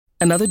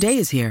Another day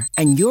is here,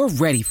 and you're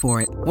ready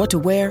for it. What to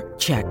wear?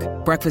 Check.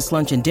 Breakfast,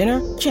 lunch, and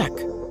dinner? Check.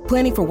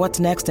 Planning for what's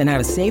next and how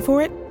to save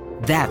for it?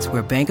 That's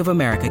where Bank of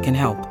America can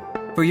help.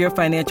 For your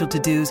financial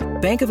to-dos,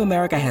 Bank of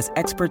America has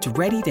experts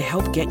ready to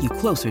help get you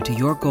closer to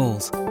your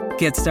goals.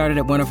 Get started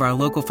at one of our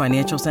local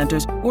financial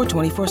centers or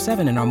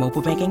 24/7 in our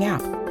mobile banking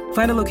app.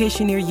 Find a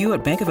location near you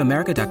at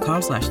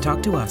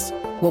bankofamerica.com/talktous.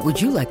 What would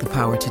you like the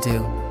power to do?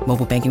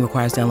 Mobile banking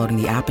requires downloading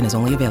the app and is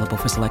only available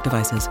for select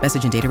devices.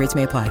 Message and data rates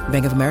may apply.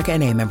 Bank of America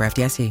N.A., member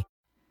FDIC.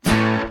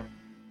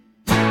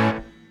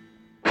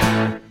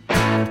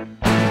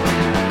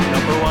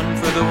 Number one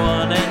for the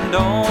one and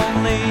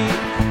only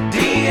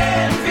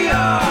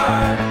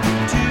DNVR.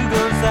 Two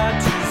goes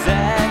out to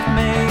Zac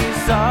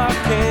Stevens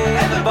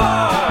and the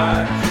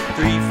bar.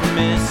 Three for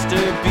Mr.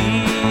 B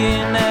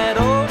in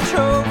that old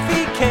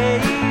trophy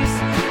case.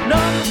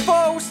 Number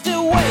four we're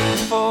still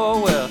waiting for,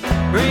 well,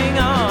 bring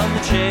on the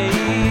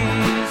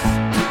chase.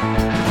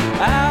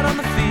 Out on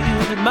the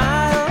field at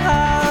Mile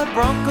High,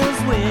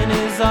 Broncos win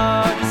is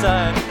our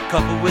desire.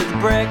 Coupled with a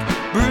break,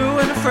 brew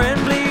and a friend,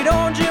 bleed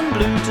orange and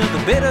blue to the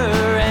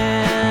bitter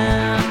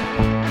end.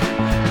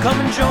 Come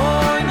and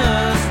join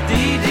us,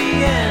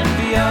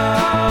 DNVR.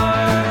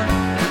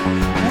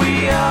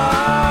 We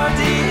are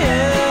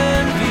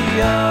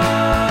DNVR.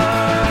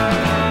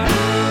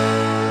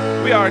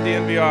 We are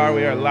DNVR.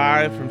 We are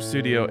live from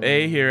Studio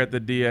A here at the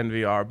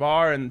DNVR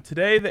bar, and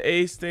today the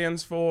A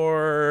stands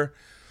for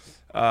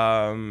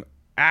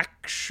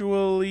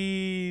actually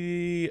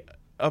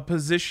a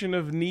position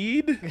of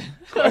need?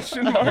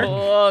 Question mark.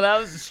 Oh, that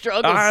was a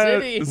struggle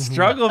city.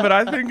 Struggle, but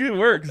I think it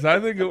works. I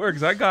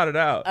got it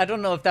out. I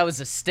don't know if that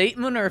was a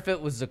statement or if it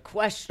was a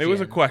question. It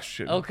was a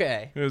question.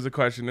 Okay. It was a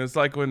question. It's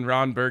like when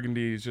Ron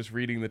Burgundy is just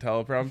reading the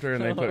teleprompter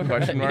and they put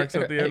question marks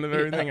at the end of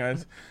everything. Yeah.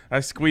 I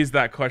squeezed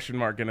that question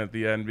mark in at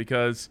the end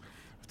because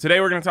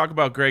today we're going to talk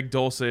about Greg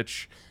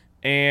Dulcich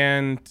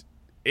and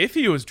if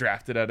he was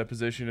drafted at a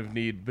position of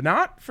need, but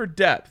not for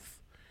depth,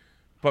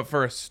 but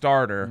for a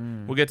starter.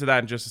 We'll get to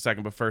that in just a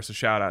second. But first, a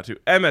shout out to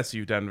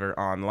MSU Denver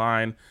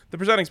Online, the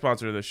presenting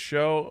sponsor of this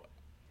show,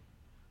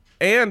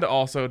 and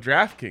also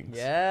DraftKings,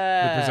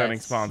 the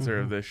presenting sponsor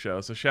of this show.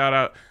 So shout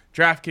out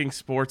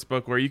DraftKings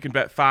Sportsbook, where you can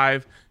bet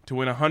 $5 to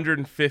win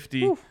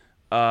 $150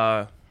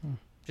 on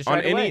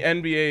any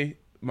NBA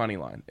money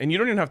line, and you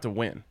don't even have to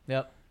win.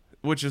 Yep.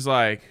 Which is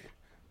like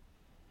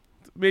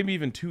maybe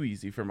even too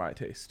easy for my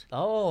taste.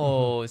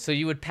 Oh, so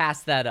you would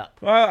pass that up?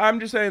 Well, I'm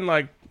just saying,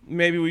 like,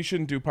 maybe we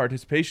shouldn't do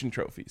participation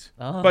trophies.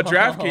 But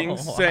DraftKings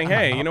saying,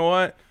 hey, you know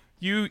what?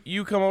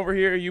 You come over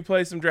here, you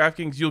play some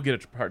DraftKings, you'll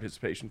get a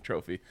participation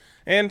trophy.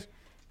 And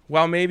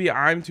while maybe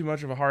I'm too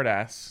much of a hard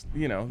ass,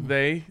 you know,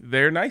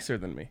 they're nicer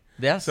than me.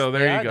 Yes. So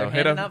there you go.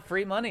 They're handing out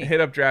free money. Hit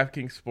up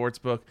DraftKings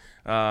Sportsbook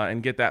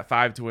and get that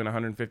 $5 to win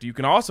 $150. You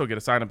can also get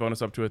a sign-up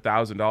bonus up to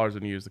 $1,000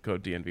 when you use the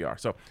code DNVR.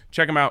 So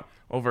check them out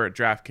over at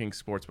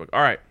DraftKings Sportsbook.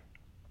 All right.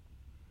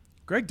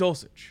 Greg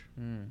Dulcich.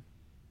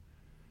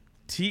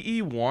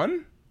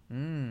 TE1?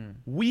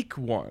 Week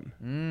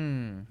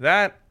 1.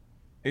 That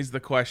is the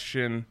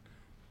question.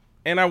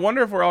 And I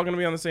wonder if we're all going to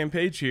be on the same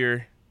page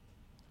here.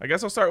 I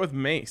guess I'll start with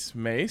Mace.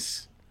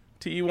 Mace,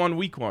 TE1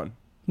 week 1.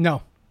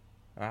 No.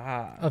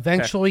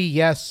 Eventually,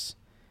 yes.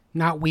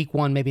 Not week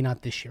 1, maybe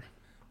not this year.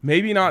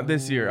 Maybe not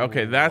this year.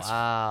 Okay, that's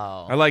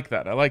wow. I like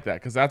that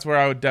because that's where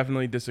I would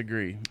definitely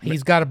disagree.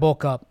 He's got to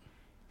bulk up.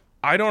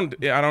 I don't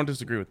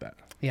disagree with that.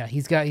 Yeah,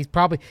 he's got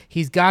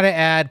to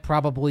add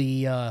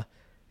probably 8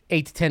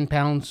 to 10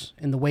 pounds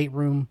in the weight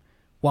room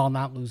while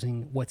not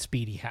losing what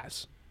speed he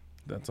has.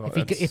 That's all.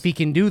 If he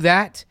can do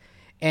that,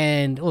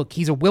 and look,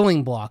 he's a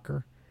willing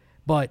blocker,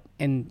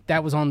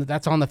 that's on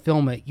the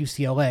film at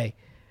UCLA,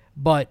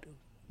 but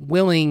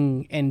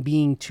willing and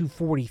being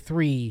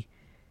 243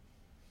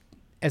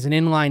 as an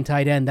inline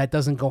tight end, that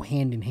doesn't go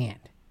hand in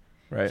hand.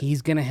 Right.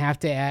 He's going to have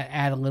to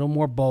add a little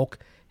more bulk,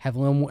 have a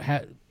little more,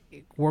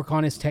 work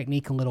on his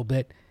technique a little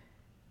bit.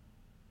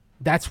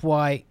 That's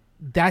why.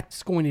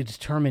 That's going to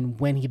determine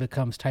when he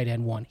becomes tight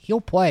end 1.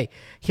 He'll play.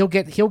 He'll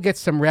get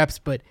some reps,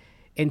 but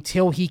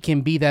until he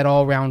can be that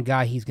all-around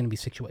guy, he's going to be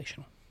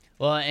situational.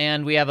 Well,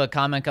 and we have a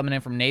comment coming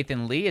in from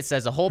Nathan Lee. It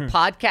says, a whole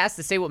podcast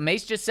to say what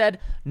Mace just said,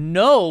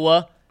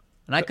 no.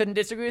 And I couldn't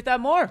disagree with that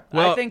more.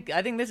 Well, I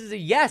think this is a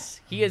yes.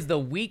 He is the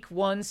week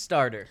 1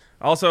 starter.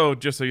 Also,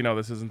 just so you know,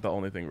 this isn't the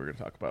only thing we're going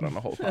to talk about on the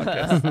whole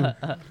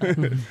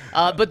podcast.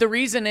 But the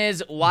reason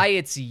is why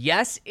it's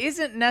yes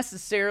isn't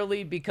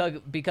necessarily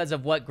because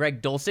of what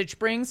Greg Dulcich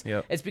brings.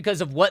 Yep. It's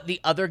because of what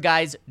the other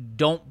guys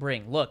don't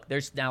bring. Look,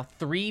 there's now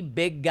 3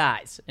 big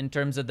guys in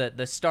terms of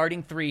the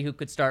starting 3 who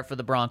could start for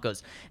the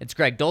Broncos. It's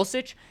Greg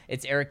Dulcich,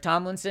 it's Eric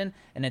Tomlinson,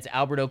 and it's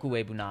Albert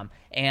Okwuegbunam.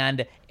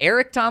 And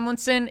Eric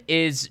Tomlinson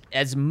is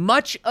as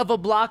much of a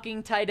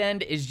blocking tight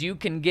end as you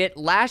can get.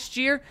 Last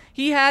year,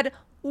 he had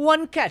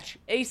 1 catch,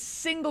 a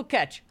single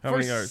catch How for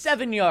many yards?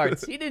 7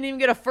 yards. He didn't even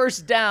get a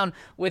first down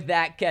with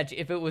that catch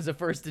if it was a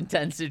 1st and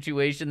 10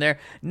 situation there.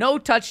 No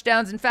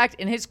touchdowns. In fact,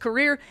 in his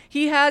career,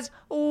 he has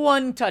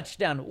 1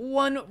 touchdown,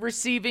 1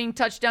 receiving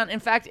touchdown. In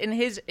fact, in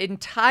his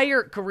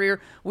entire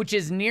career, which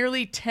is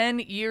nearly 10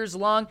 years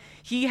long,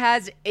 he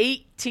has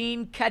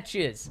 18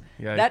 catches.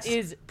 Yikes. That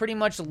is pretty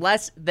much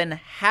less than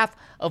half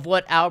of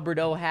what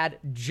Alberto had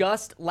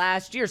just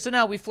last year. So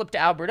now we flip to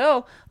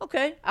Alberto.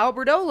 Okay,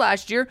 Alberto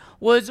last year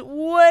was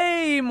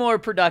way more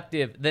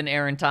productive than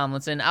Aaron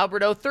Tomlinson.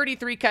 Alberto,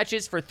 33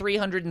 catches for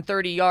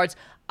 330 yards.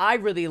 I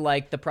really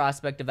like the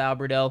prospect of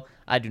Alberto.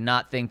 I do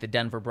not think the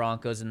Denver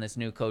Broncos and this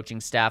new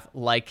coaching staff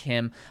like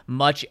him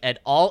much at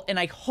all, and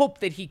I hope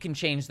that he can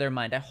change their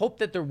mind. I hope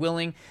that they're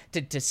willing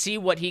to see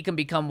what he can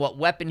become, what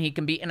weapon he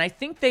can be, and I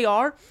think they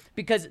are,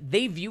 because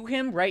they view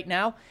him right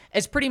now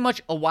as pretty much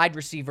a wide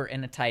receiver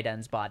in a tight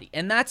end's body,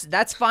 and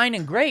that's fine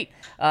and great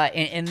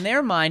in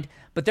their mind,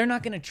 but they're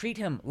not going to treat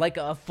him like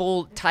a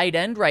full tight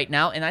end right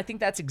now, and I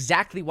think that's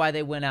exactly why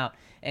they went out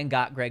and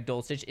got Greg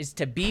Dulcich, is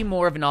to be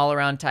more of an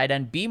all-around tight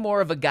end, be more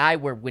of a guy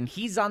where when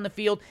he's on the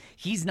field,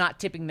 he's not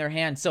tipping their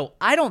hand. So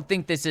I don't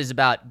think this is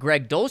about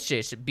Greg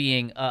Dulcich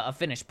being a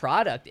finished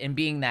product and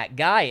being that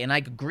guy, and I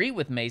agree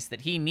with Mace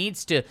that he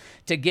needs to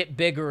get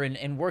bigger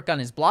and work on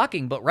his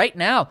blocking, but right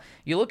now,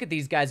 you look at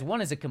these guys, one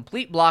is a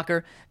complete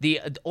blocker,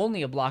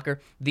 only a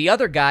blocker, the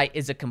other guy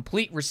is a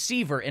complete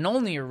receiver and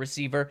only a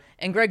receiver,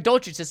 and Greg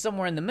Dulcich is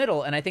somewhere in the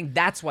middle, and I think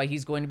that's why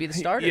he's going to be the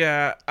starter.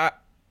 Yeah,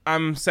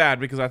 I'm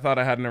sad because I thought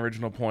I had an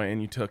original point and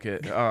you took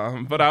it.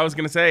 But I was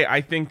going to say, I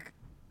think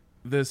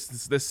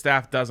this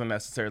staff doesn't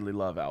necessarily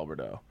love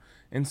Alberto.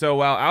 And so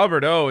while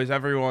Alberto is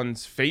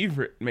everyone's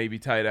favorite maybe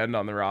tight end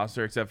on the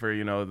roster, except for,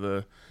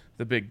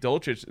 the big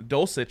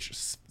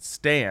Dulcich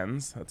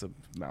stands. That's a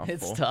mouthful.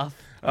 It's tough.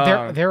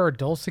 There are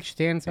Dulcich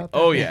stands out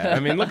there? Oh, yeah. I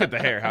mean, look at the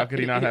hair. How could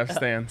he not have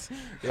stands?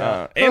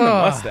 And the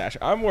mustache.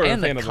 I'm more of a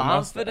fan of the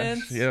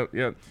confidence. mustache.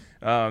 Yep.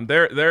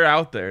 They're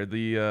out there,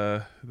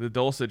 the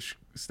Dulcich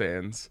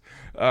stands.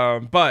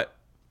 But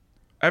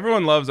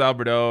everyone loves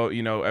Alberto.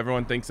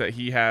 Everyone thinks that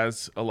he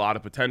has a lot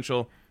of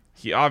potential.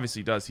 He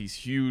obviously does. He's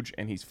huge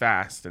and he's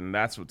fast, and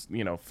that's what's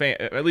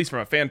at least from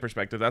a fan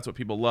perspective, that's what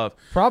people love.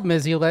 Problem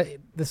is, he let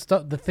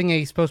the thing that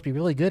he's supposed to be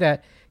really good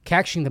at,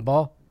 catching the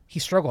ball, he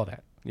struggled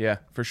at. Yeah,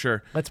 for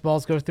sure. Lets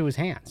balls go through his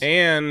hands.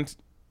 And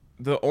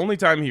the only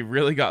time he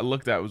really got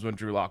looked at was when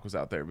Drew Lock was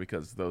out there,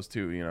 because those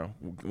two,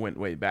 went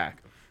way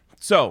back.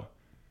 So,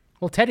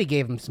 well, Teddy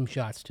gave him some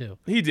shots too.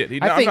 He did.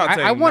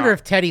 I wonder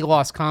if Teddy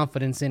lost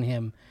confidence in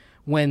him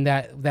when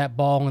that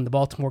ball in the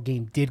Baltimore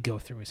game did go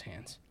through his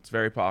hands. It's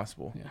very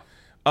possible.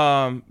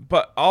 Yeah.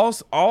 But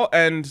I'll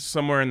end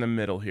somewhere in the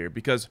middle here,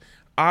 because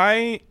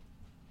I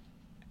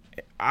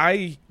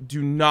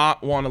do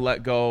not want to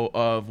let go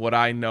of what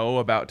I know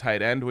about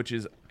tight end, which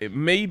is it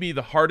may be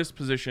the hardest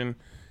position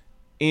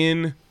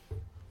in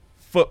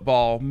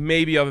football,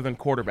 maybe other than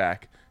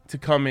quarterback, to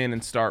come in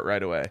and start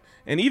right away.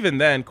 And even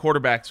then,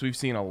 quarterbacks, we've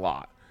seen a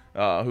lot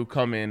who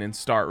come in and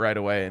start right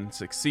away and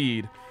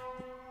succeed.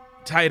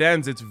 Tight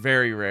ends, it's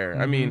very rare.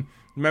 I mean,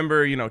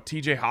 remember,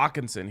 TJ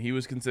Hawkinson, he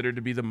was considered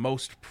to be the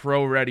most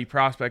pro-ready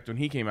prospect when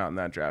he came out in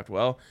that draft.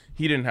 Well,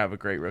 he didn't have a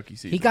great rookie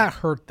season. He got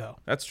hurt, though.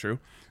 That's true.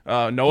 He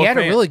had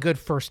a really good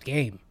first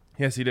game.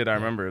 Yes, he did. I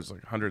remember it was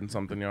like 100 and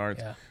something yards.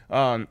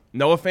 Yeah.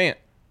 Noah Fant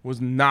was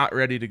not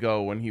ready to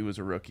go when he was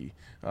a rookie.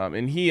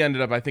 And he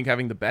ended up, I think,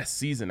 having the best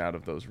season out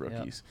of those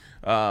rookies.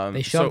 Yep.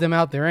 They shoved him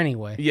out there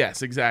anyway.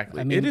 Yes, exactly.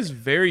 I mean, it is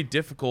very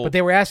difficult. But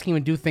they were asking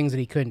him to do things that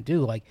he couldn't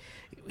do. Like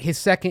his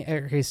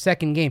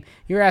second game,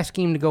 you're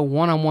asking him to go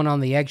one-on-one on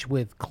the edge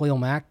with Khalil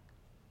Mack.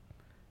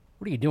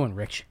 What are you doing,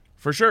 Rich?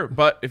 For sure.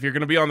 But if you're going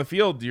to be on the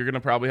field, you're going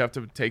to probably have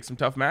to take some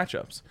tough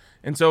matchups.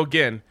 And so,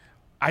 again,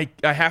 I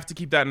have to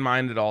keep that in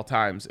mind at all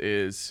times,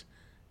 is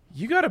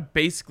you got to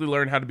basically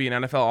learn how to be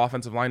an NFL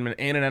offensive lineman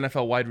and an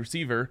NFL wide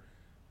receiver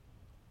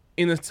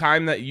in the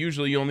time that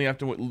usually you only have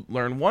to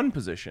learn one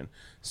position.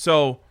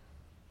 So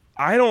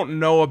I don't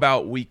know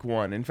about week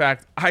one. In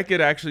fact, I could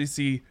actually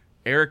see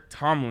Eric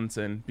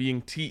Tomlinson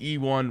being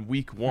TE1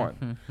 week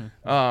one,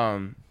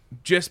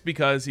 just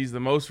because he's the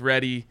most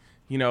ready.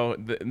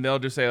 They'll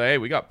just say, hey,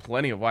 we got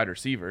plenty of wide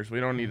receivers. We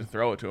don't need to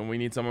throw it to him. We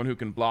need someone who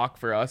can block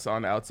for us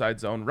on outside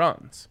zone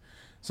runs.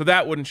 So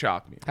that wouldn't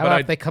shock me. How about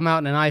if they come out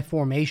in an I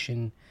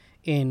formation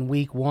in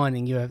week one,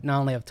 and you have not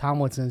only have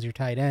Tomlinson as your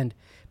tight end,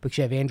 but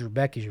you have Andrew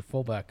Beck as your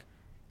fullback,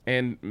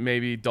 and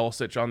maybe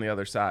Dulcich on the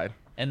other side.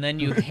 And then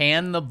you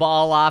hand the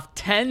ball off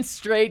 10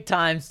 straight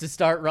times to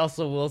start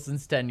Russell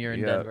Wilson's tenure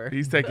in Denver.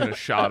 He's taking a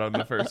shot on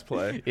the first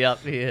play. Yep,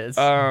 he is.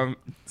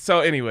 So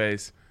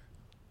anyways,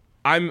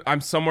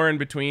 I'm somewhere in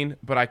between,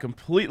 but I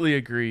completely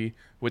agree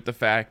with the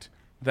fact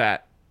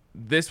that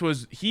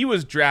he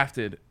was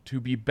drafted to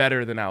be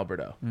better than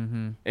Alberto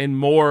and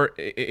more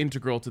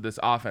integral to this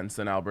offense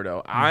than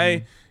Alberto.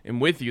 I am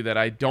with you that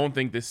I don't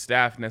think this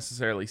staff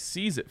necessarily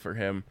sees it for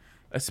him,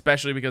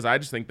 especially because I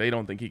just think they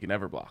don't think he can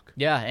ever block.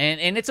 Yeah,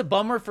 and it's a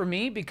bummer for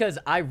me because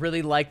I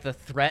really like the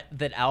threat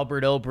that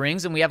Alberto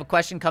brings. And we have a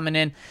question coming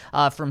in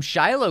from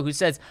Shiloh who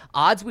says,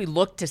 odds we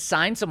look to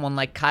sign someone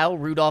like Kyle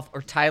Rudolph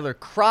or Tyler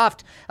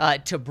Kroft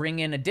to bring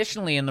in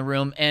additionally in the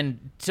room.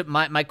 And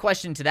my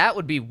question to that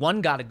would be,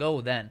 one got to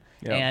go then.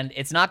 Yep. And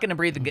it's not going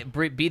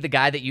to be the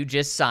guy that you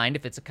just signed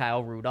if it's a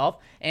Kyle Rudolph.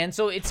 And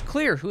so it's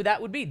clear who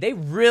that would be. They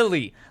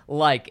really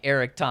like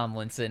Eric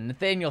Tomlinson.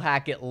 Nathaniel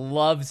Hackett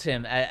loves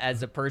him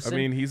as a person. I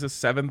mean, he's a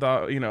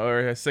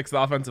sixth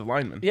offensive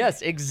lineman.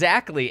 Yes,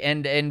 exactly.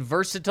 And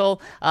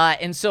versatile.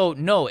 And so,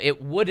 no,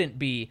 it wouldn't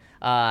be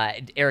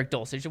Eric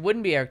Dulcich. It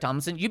wouldn't be Eric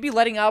Tomlinson. You'd be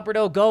letting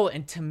Alberto go.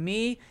 And to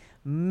me,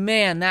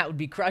 man, that would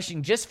be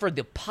crushing just for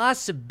the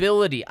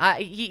possibility.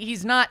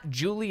 He's not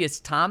Julius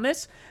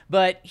Thomas,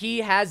 but he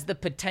has the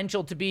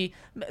potential to be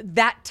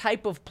that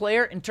type of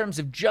player in terms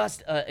of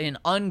just an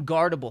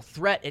unguardable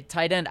threat at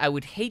tight end. I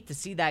would hate to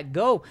see that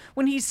go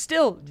when he's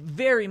still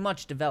very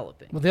much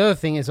developing. Well, the other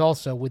thing is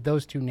also with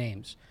those two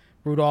names,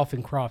 Rudolph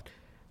and Kroft,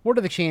 what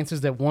are the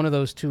chances that one of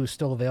those two is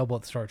still available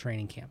at the start of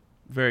training camp?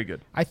 Very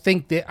good. I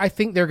think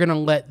they're going to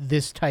let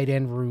this tight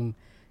end room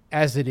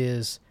as it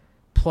is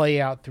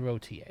play out through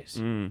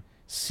OTAs.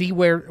 See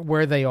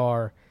where they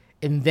are,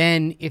 and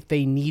then if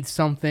they need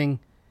something,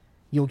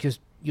 you'll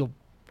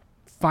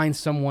find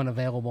someone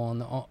available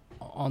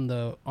on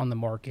the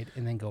market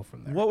and then go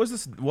from there. What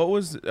was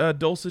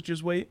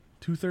Dulcich's weight?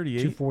 238?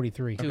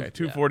 243. Okay,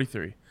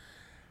 243.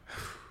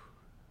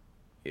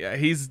 Yeah,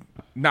 he's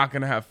not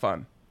going to have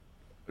fun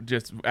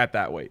just at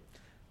that weight.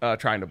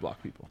 Trying to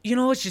block people. You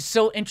know what's just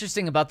so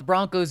interesting about the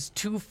Broncos'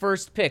 2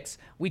 first picks?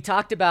 We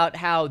talked about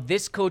how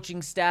this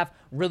coaching staff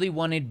really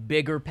wanted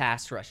bigger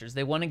pass rushers.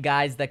 They wanted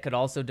guys that could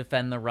also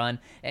defend the run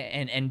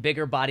and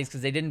bigger bodies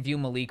because they didn't view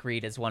Malik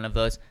Reed as one of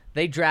those.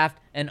 They draft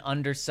an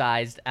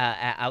undersized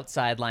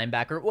outside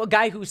linebacker, well, a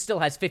guy who still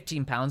has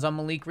 15 pounds on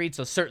Malik Reed,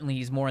 so certainly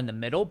he's more in the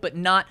middle, but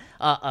not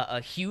a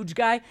huge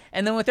guy.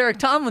 And then with Eric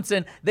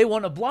Tomlinson, they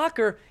want a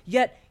blocker,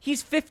 yet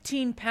he's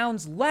 15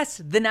 pounds less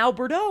than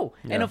Alberto.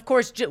 Yeah. And of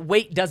course,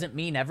 weight doesn't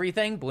mean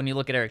everything, but when you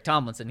look at Eric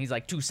Tomlinson, he's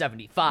like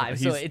 275,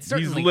 so it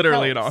certainly he's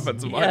literally helps. An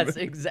offensive lineman. Yes,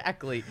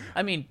 exactly.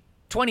 I mean,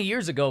 20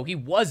 years ago, he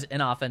was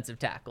an offensive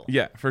tackle.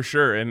 Yeah, for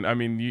sure. And, I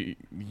mean,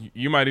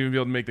 you might even be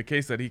able to make the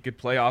case that he could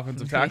play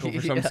offensive tackle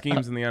for some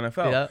schemes in the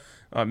NFL.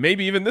 Yeah.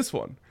 Maybe even this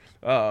one.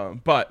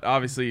 But,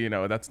 obviously,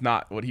 that's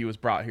not what he was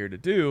brought here to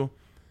do.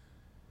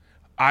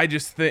 I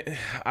just think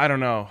 – I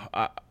don't know.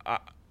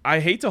 I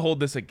hate to hold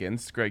this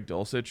against Greg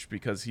Dulcich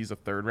because he's a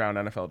third-round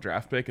NFL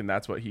draft pick, and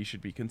that's what he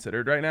should be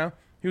considered right now.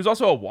 He was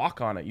also a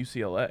walk-on at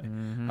UCLA.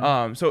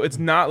 Mm-hmm. So it's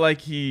not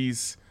like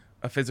he's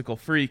a physical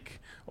freak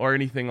or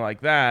anything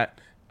like that.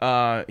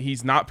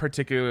 He's not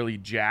particularly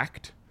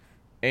jacked,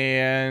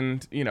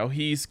 and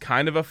he's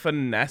kind of a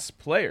finesse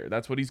player.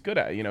 That's what he's good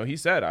at. He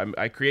said,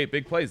 I create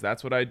big plays.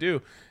 That's what I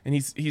do. And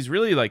he's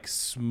really like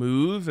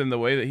smooth in the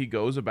way that he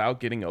goes about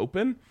getting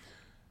open.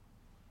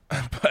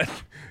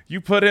 But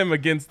you put him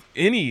against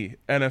any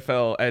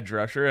NFL edge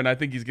rusher, and I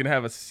think he's going to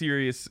have a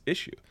serious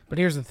issue. But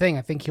here's the thing: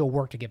 I think he'll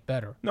work to get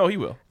better. No, he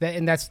will.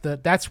 And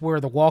that's where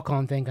the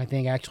walk-on thing I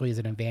think actually is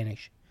an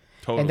advantage.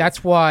 Totally. And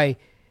that's why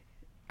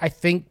I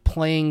think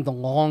playing the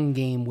long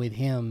game with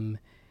him,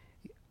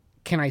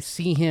 can I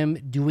see him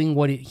doing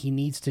what he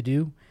needs to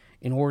do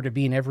in order to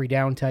be an every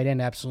down tight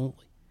end?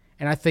 Absolutely.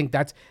 And I think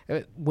that's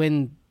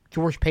when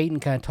George Payton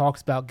kind of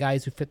talks about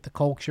guys who fit the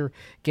culture,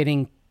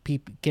 getting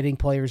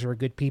players who are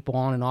good people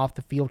on and off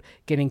the field,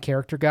 getting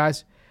character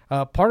guys.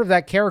 Part of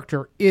that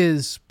character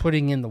is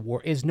putting in the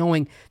work, is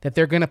knowing that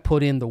they're going to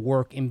put in the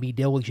work and be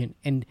diligent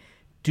and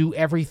do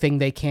everything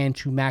they can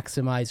to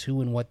maximize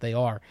who and what they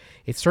are.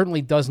 It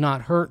certainly does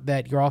not hurt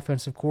that your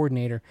offensive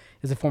coordinator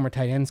is a former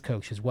tight ends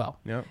coach as well.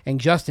 Yep. And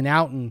Justin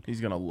Outen, he's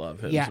going to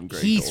love him. Yeah, some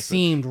Greg he Dulcich.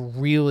 seemed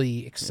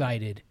really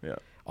excited. Yeah.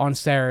 On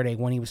Saturday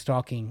when he was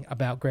talking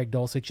about Greg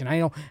Dulcich.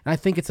 And I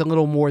think it's a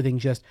little more than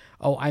just,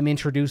 I'm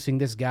introducing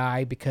this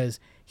guy because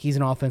he's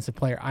an offensive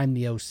player. I'm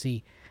the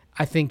OC.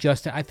 I think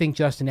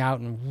Justin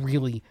Outen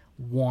really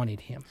wanted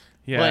him.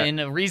 Yeah. Well, and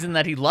the reason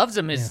that he loves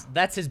him is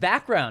that's his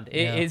background,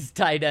 is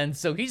tight end.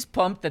 So he's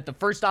pumped that the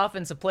first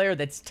offensive player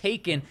that's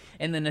taken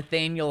in the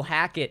Nathaniel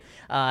Hackett,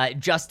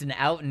 Justin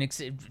Outen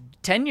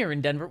tenure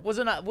in Denver was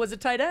a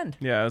tight end.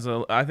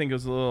 Yeah, I think it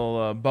was a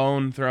little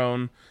bone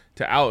thrown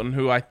to Outen,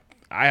 who I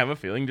have a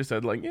feeling just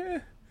said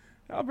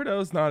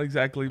Alberto's not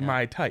exactly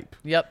my type.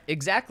 Yep,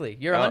 exactly.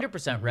 You're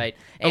 100% right.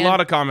 And a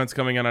lot of comments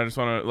coming in. I just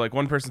want to,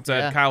 one person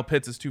said Kyle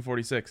Pitts is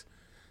 246.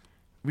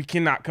 We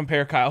cannot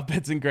compare Kyle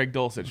Pitts and Greg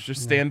Dulcich.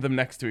 Just stand them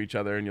next to each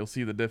other and you'll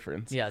see the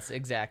difference. Yes,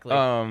 exactly.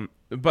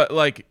 But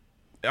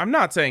I'm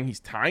not saying he's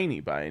tiny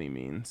by any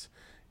means.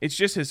 It's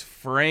just his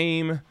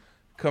frame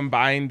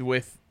combined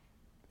with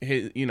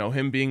his,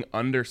 him being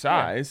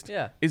undersized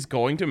is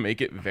going to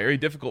make it very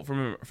difficult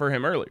for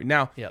him earlier.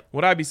 Now,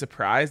 would I be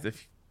surprised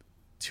if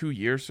 2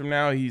 years from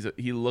now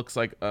he looks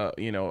like a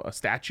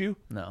statue?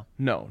 No,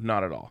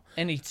 not at all.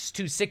 And he's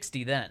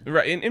 260 then.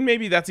 Right, and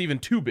maybe that's even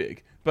too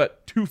big.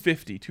 But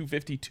 250,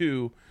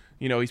 252,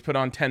 he's put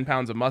on 10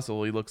 pounds of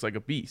muscle. He looks like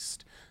a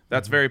beast.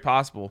 That's very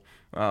possible.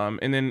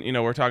 And then,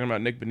 we're talking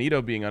about Nick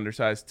Bonito being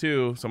undersized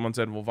too. Someone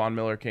said, well, Von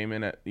Miller came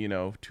in at,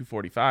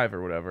 245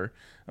 or whatever.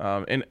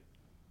 And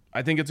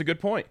I think it's a good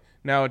point.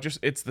 Now,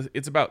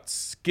 it's about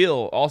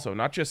skill also,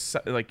 not just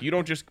like you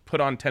don't just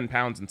put on 10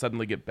 pounds and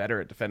suddenly get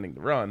better at defending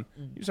the run.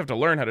 You just have to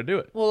learn how to do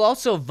it. Well,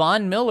 also,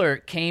 Von Miller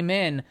came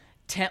in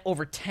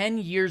over 10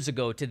 years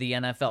ago to the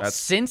NFL.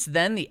 Since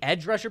then, the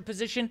edge rusher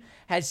position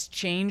has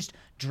changed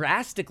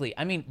drastically.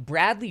 I mean,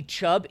 Bradley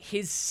Chubb,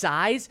 his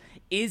size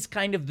is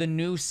kind of the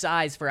new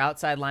size for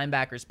outside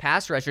linebackers,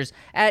 pass rushers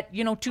at,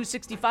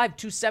 265,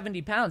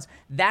 270 pounds.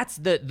 That's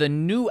the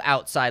new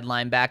outside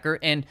linebacker.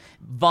 And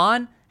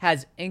Von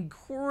has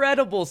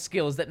incredible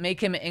skills that make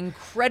him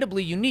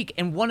incredibly unique.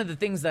 And one of the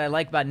things that I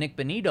like about Nick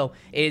Bonito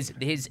is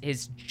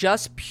his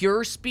just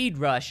pure speed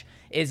rush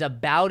is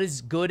about as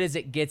good as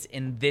it gets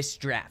in this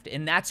draft.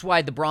 And that's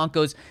why the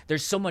Broncos,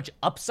 there's so much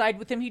upside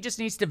with him. He just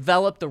needs to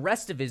develop the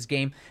rest of his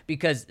game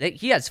because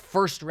he has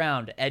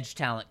first-round edge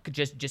talent,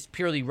 just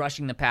purely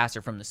rushing the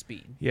passer from the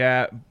speed.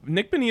 Yeah,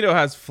 Nick Bonito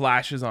has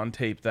flashes on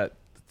tape that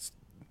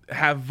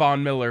have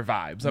Von Miller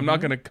vibes. I'm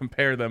not going to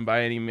compare them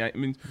by any means. I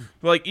mean,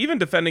 like even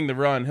defending the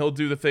run, he'll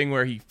do the thing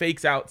where he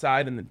fakes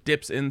outside and then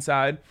dips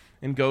inside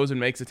and goes and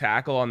makes a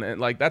tackle on the,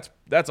 like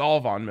that's all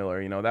Von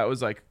Miller. That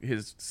was like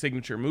his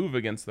signature move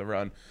against the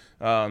run.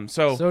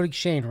 So did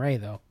Shane Ray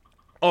though.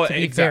 Oh, to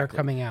be fair,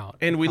 coming out.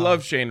 And we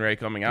love Shane Ray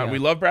coming out. Yeah. And we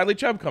love Bradley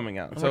Chubb coming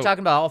out. And we're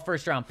talking about all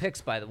first-round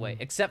picks, by the way,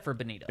 except for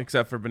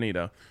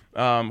Bonito.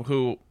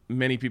 Who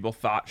many people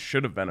thought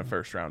should have been a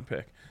first-round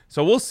pick.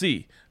 So we'll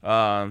see.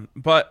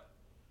 But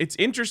it's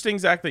interesting,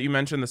 Zach, that you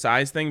mentioned the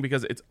size thing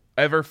because it's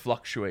ever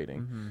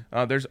fluctuating.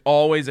 There's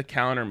always a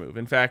counter move.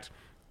 In fact,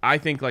 I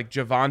think like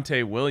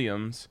Javonte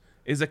Williams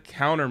is a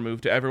counter move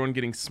to everyone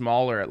getting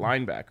smaller at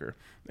linebacker.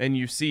 And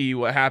you see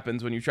what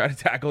happens when you try to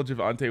tackle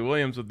Javonte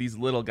Williams with these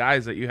little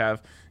guys that you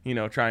have,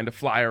 trying to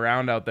fly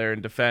around out there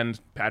and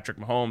defend Patrick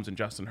Mahomes and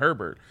Justin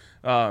Herbert.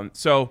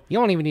 So you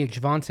don't even need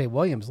Javonte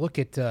Williams. Look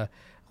at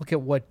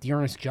what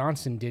Dearness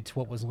Johnson did to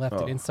what was left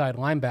at inside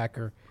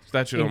linebacker.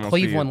 That should in almost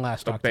Cleveland be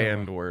last a October.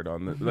 banned word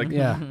on the like.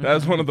 Yeah. That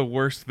was one of the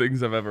worst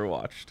things I've ever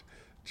watched.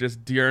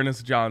 Just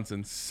Dearness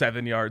Johnson,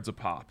 7 yards a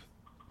pop.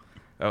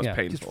 That was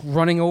painful. Just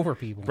running over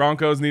people.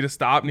 Broncos need to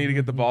stop. Need to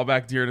get the ball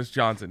back. Dearness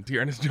Johnson.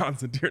 Just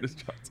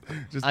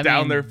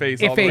down their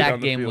face. All the way down that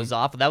the game field. was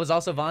awful. That was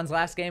also Von's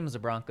last game as a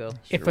Bronco.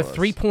 If a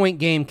 3-point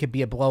game could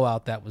be a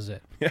blowout, that was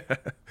it. Yeah,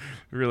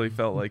 really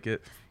felt like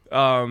it.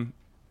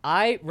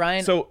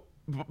 Ryan. So,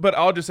 but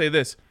I'll just say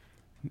this.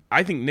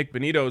 I think Nick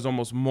Bonito is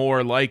almost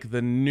more like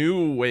the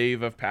new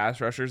wave of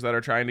pass rushers that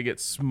are trying to get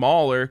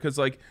smaller because,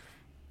 like,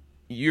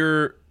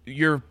 you're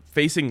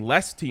facing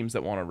less teams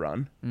that want to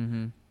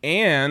run,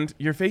 and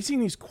you're facing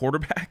these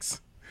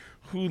quarterbacks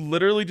who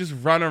literally just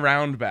run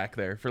around back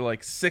there for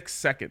like 6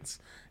 seconds.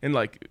 And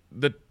like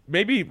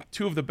maybe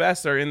two of the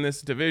best are in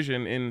this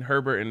division in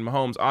Herbert and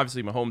Mahomes.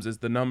 Obviously, Mahomes is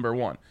the number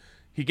one.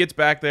 He gets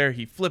back there,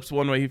 he flips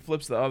one way, he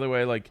flips the other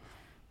way. Like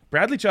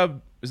Bradley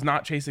Chubb is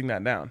not chasing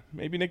that down.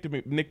 Maybe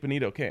Nick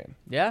Bonito can.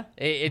 Yeah,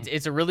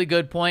 it's a really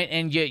good point,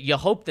 and you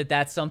hope that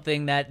that's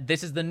something that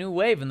this is the new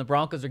wave, and the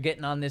Broncos are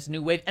getting on this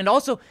new wave. And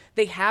also,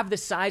 they have the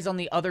size on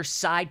the other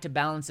side to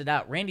balance it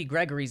out. Randy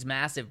Gregory's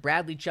massive,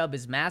 Bradley Chubb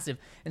is massive,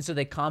 and so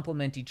they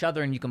complement each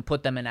other, and you can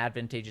put them in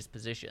advantageous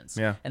positions.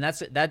 Yeah, and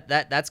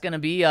that's going to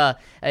be a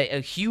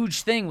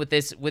huge thing with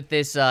this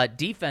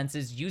defense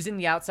is using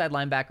the outside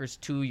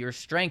linebackers to your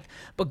strength.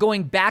 But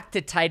going back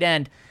to tight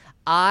end,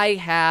 I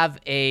have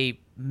a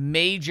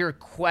major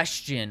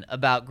question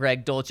about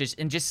Greg Dulcich,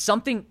 and just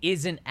something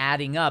isn't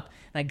adding up.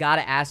 And I got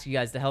to ask you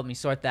guys to help me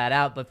sort that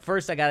out. But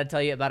first, I got to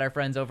tell you about our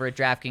friends over at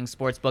DraftKings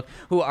Sportsbook,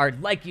 who are,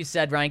 like you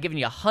said, Ryan, giving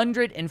you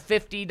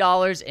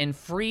 $150 in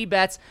free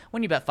bets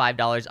when you bet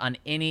 $5 on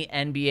any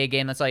NBA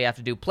game. That's all you have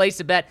to do. Place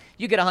a bet,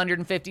 you get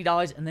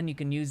 $150, and then you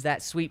can use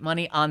that sweet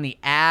money on the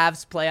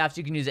Avs playoffs.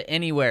 You can use it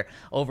anywhere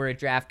over at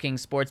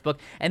DraftKings Sportsbook.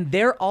 And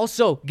they're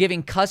also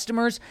giving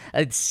customers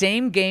a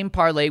same game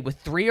parlay with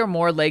 3 or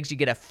more legs. You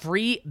get a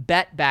free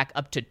bet back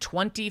up to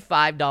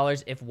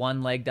 $25 if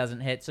one leg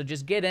doesn't hit. So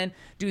just get in,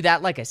 do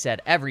that. Like I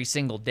said, every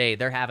single day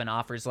they're having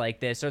offers like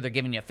this, or they're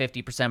giving you a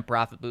 50%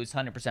 profit boost,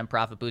 100%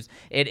 profit boost.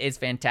 It is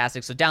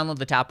fantastic. So download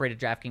the top-rated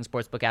DraftKings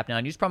Sportsbook app now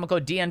and use promo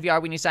code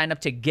DNVR when you sign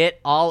up to get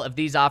all of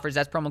these offers.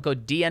 That's promo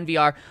code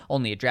DNVR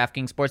only at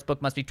DraftKings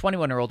Sportsbook. Must be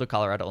 21 or older,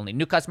 Colorado only.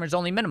 New customers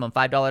only. Minimum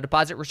 $5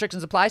 deposit.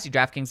 Restrictions apply. See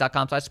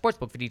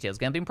DraftKings.com/sportsbook for details.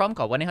 Gambling problem?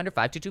 Call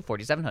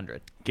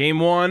 1-800-522-4700. Game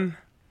 1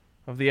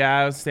 of the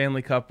Avs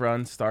Stanley Cup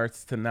run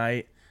starts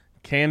tonight.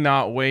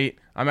 Cannot wait.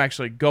 I'm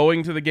actually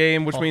going to the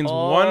game, which means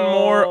one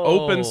more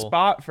open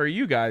spot for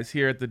you guys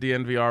here at the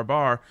DNVR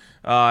bar.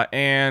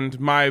 And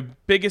my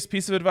biggest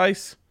piece of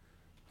advice,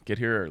 get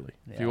here early.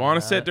 If you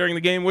want to sit during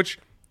the game, which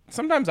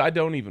sometimes I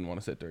don't even want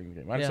to sit during the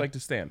game. I just like to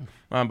stand.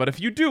 But if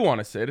you do want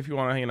to sit, if you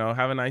want to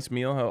have a nice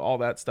meal, all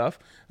that stuff,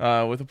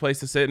 with a place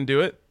to sit and do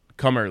it,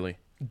 come early.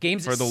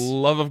 Games For the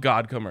love of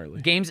God, come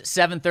early. Game's at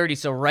 7:30,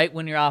 so right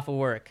when you're off of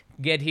work.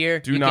 Get here.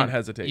 Do not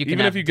hesitate. You can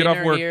even if you get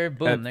off work here,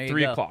 boom, at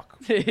 3 o'clock.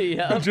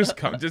 Yeah. Just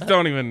come. Just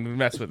don't even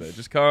mess with it.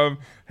 Just come,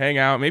 hang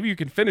out. Maybe you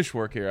can finish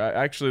work here.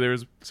 Actually, there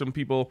was some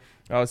people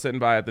I was sitting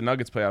by at the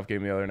Nuggets playoff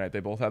game the other night. They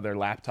both had their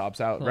laptops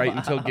out right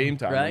until game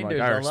time. I'm like,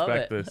 I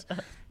respect this.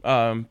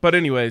 But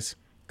anyways,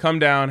 come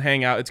down,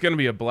 hang out. It's going to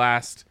be a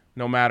blast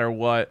no matter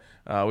what.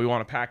 We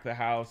want to pack the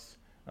house,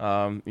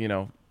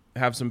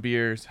 have some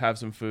beers, have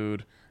some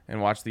food,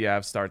 and watch the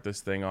Avs start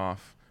this thing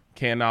off.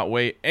 Cannot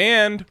wait.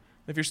 And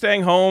if you're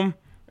staying home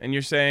and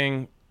you're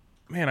saying,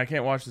 man, I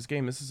can't watch this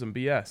game, this is some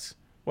BS.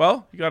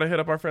 Well, you got to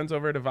hit up our friends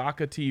over at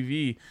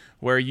DNVR,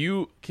 where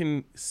you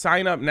can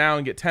sign up now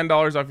and get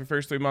 $10 off your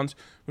first 3 months,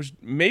 which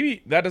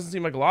maybe that doesn't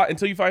seem like a lot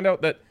until you find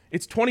out that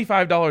it's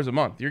 $25 a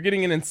month. You're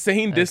getting an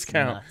insane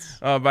discount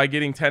by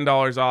getting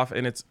 $10 off,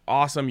 and it's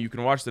awesome. You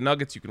can watch the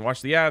Nuggets, you can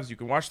watch the Avs, you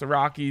can watch the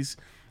Rockies.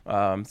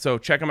 So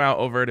check them out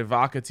over at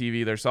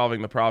DNVR. They're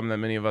solving the problem that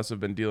many of us have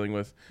been dealing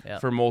with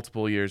for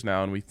multiple years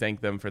now, and we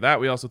thank them for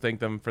that. We also thank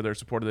them for their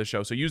support of the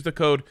show. So use the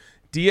code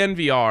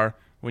DNVR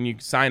when you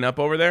sign up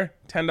over there.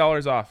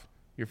 $10 off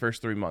your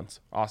first 3 months.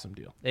 Awesome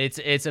deal.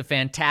 It's a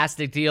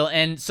fantastic deal.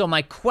 And so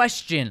my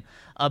question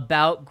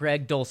about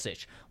Greg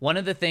Dulcich, one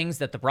of the things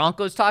that the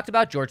Broncos talked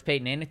about, George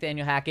Payton and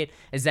Nathaniel Hackett,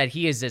 is that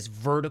he is this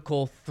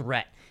vertical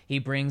threat. He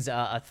brings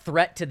a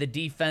threat to the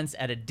defense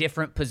at a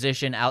different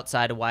position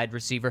outside a wide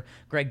receiver.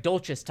 Greg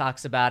Dulcich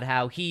talks about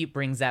how he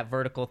brings that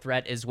vertical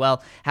threat as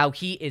well, how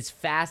he is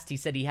fast. He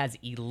said he has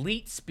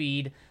elite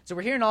speed. So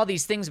we're hearing all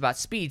these things about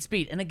speed.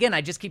 And again,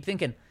 I just keep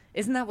thinking,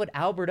 isn't that what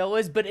Alberto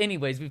is? But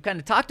anyways, we've kind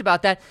of talked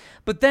about that.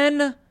 But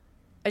then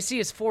I see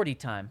his 40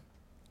 time.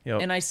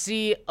 Yep. And I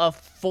see a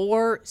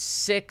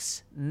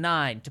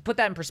 4.69. To put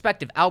that in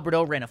perspective,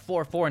 Alberto ran a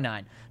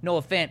 4.49.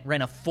 Noah Fant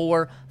ran a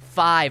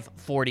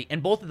 4.540.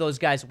 And both of those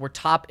guys were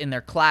top in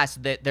their class,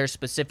 their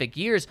specific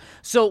years.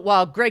 So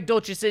while Greg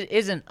Dulcich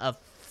isn't a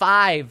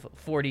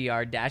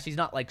 5.40-yard dash, he's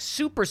not like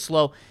super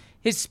slow,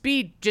 his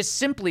speed just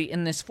simply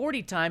in this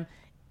 40 time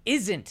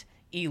isn't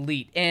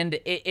elite. And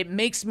it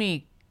makes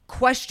me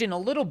question a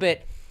little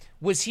bit,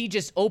 was he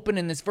just open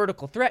in this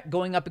vertical threat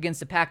going up against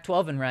the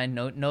Pac-12? And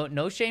Ryan,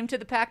 no shame to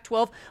the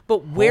Pac-12,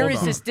 but where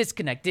is this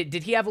disconnect?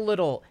 Did he have a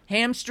little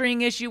hamstring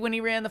issue when he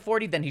ran the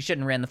 40? Then he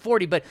shouldn't have ran the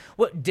 40, but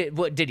what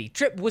did he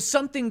trip? Was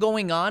something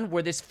going on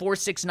where this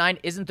 4.69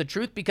 isn't the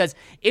truth? Because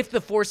if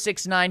the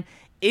 4.69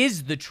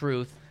 is the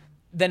truth,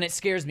 then it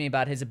scares me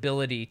about his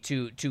ability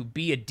to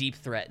be a deep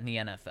threat in the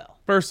NFL.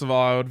 First of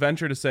all, I would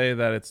venture to say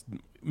that it's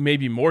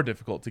maybe more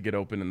difficult to get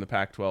open in the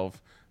Pac-12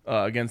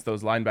 against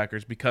those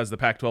linebackers, because the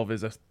Pac-12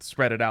 is a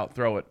spread it out,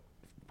 throw it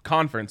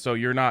conference. So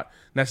you're not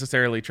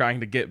necessarily trying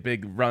to get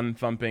big run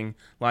thumping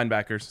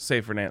linebackers,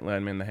 save for Nant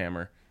Landman, the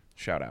Hammer,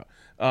 shout out.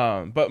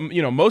 But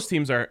most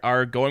teams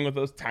are going with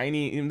those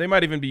tiny, they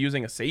might even be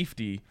using a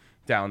safety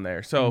down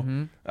there.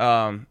 So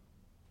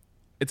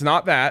it's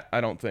not that,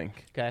 I don't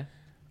think. Okay.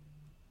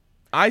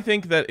 I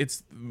think that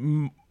it's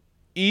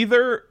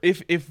either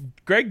if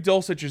Greg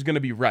Dulcich is going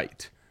to be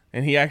right,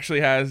 and he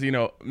actually has,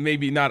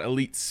 maybe not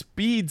elite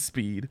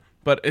speed,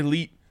 but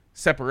elite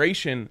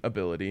separation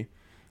ability,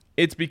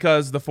 it's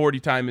because the 40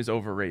 time is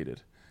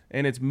overrated.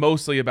 And it's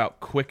mostly about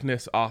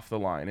quickness off the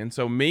line. And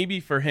so maybe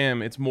for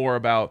him, it's more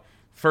about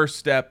first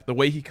step, the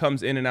way he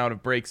comes in and out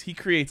of breaks. He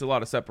creates a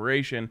lot of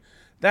separation.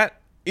 That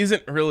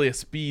isn't really a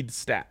speed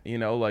stat,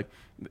 like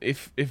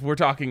if we're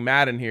talking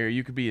Madden here,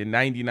 you could be a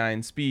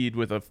 99 speed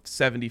with a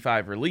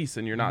 75 release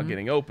and you're not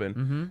getting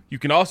open. You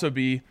can also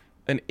be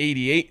an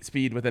 88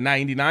 speed with a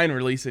 99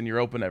 release and you're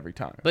open every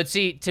time. But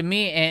see, to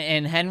me,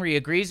 and Henry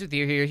agrees with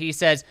you here, he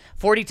says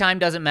 40 time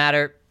doesn't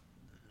matter.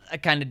 I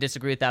kind of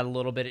disagree with that a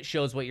little bit. It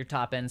shows what your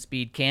top end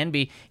speed can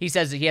be. He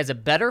says that he has a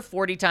better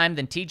 40 time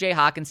than TJ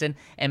Hawkinson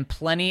and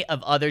plenty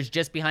of others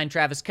just behind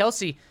Travis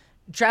Kelce.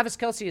 Travis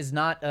Kelce is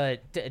not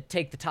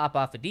take the top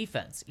off of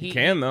defense. He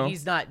can, though.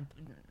 He's not.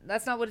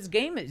 That's not what his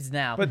game is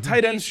now. But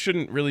tight ends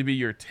shouldn't really be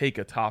your take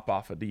a top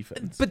off of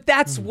defense. But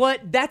that's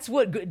what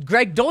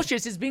Greg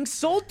Dulcich is being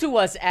sold to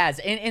us as,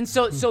 and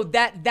so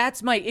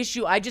that's my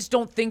issue. I just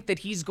don't think that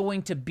he's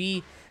going to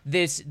be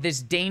this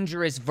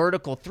dangerous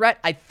vertical threat.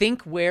 I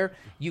think where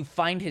you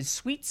find his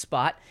sweet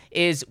spot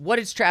is, what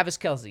is Travis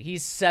Kelce?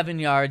 He's 7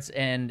 yards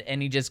and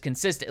he just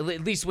consistent.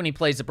 At least when he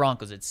plays the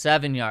Broncos, it's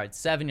 7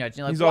 yards. You're like,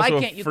 he's why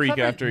also can't a freak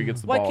after he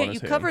gets the ball in his hands. Why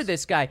can't you cover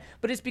this guy?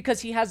 But it's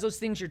because he has those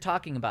things you're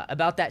talking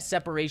about that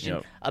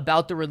separation,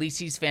 about the release.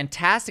 He's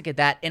fantastic at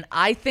that, and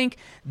I think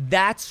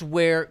that's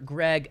where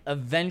Greg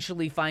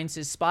eventually finds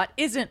his spot.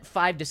 Isn't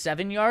 5 to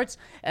 7 yards?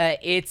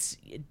 It's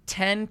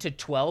 10 to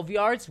 12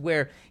 yards,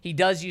 where he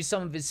does use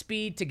some of his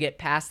speed to get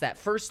past that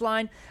first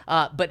line,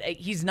 but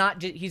he's not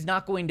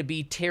going to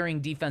be tearing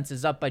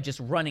defenses up by just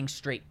running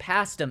straight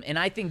past them. And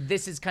I think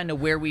this is kind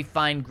of where we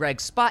find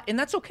Greg's spot, and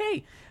that's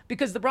okay.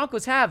 because the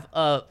Broncos have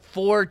a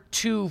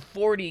 4.2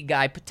 40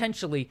 guy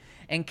potentially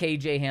and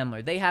KJ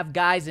Hamler. They have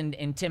guys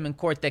in Tim and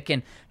Court that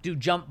can do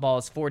jump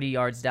balls 40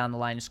 yards down the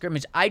line of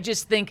scrimmage. I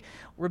just think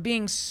we're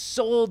being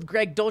sold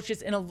Greg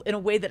Dulcich in a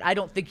way that I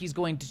don't think he's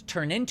going to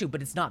turn into,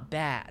 but it's not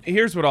bad.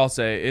 Here's what I'll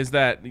say is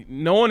that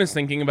no one is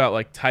thinking about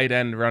like tight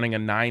end running a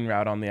 9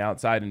 route on the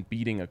outside and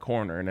beating a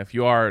corner. And if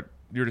you are,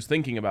 you're just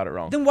thinking about it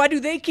wrong. Then why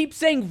do they keep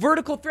saying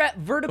vertical threat,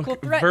 take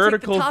the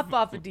top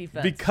off of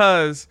defense?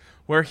 Because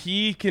where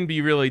he can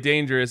be really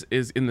dangerous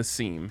is in the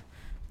seam.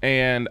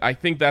 And I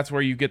think that's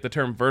where you get the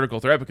term vertical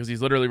threat, because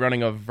he's literally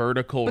running a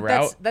vertical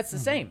route. That's the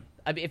same.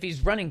 I mean, if he's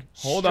running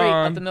straight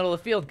up the middle of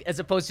the field as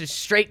opposed to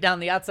straight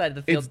down the outside of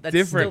the field, that's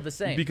different still the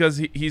same. Because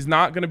he's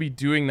not going to be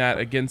doing that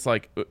against,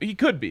 like, he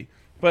could be.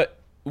 But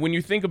when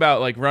you think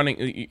about like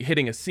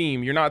hitting a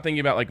seam, you're not thinking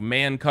about like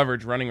man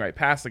coverage running right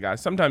past the guy.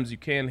 Sometimes you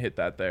can hit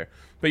that there,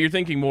 but you're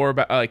thinking more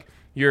about like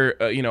you're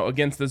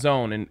against the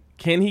zone, and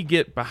can he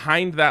get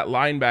behind that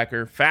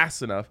linebacker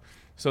fast enough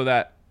so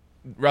that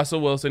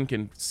Russell Wilson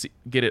can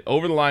get it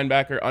over the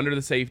linebacker, under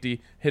the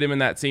safety, hit him in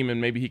that seam, and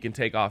maybe he can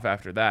take off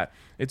after that.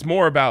 It's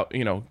more about,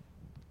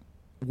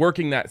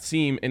 working that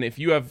seam, and if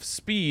you have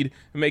speed,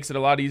 it makes it a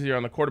lot easier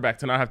on the quarterback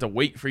to not have to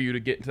wait for you to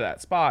get into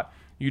that spot.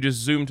 You just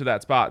zoom to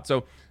that spot.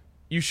 So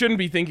you shouldn't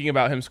be thinking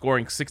about him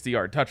scoring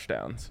 60-yard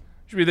touchdowns.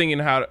 You should be thinking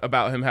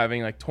about him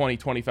having like 20,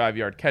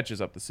 25-yard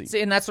catches up the seam. See,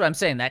 and that's what I'm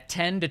saying, that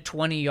 10 to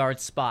 20-yard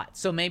spot.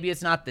 So maybe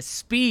it's not the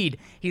speed.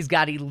 He's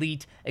got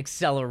elite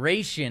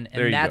acceleration,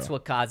 and that's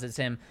what causes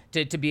him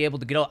to be able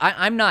to get over.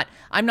 I'm not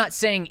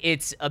saying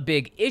it's a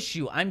big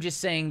issue. I'm just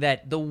saying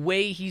that the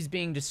way he's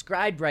being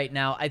described right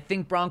now, I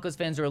think Broncos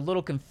fans are a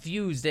little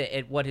confused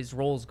at what his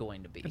role is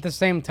going to be. At the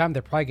same time,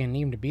 they're probably going to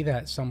need him to be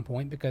that at some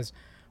point, because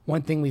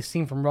one thing we've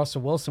seen from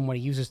Russell Wilson when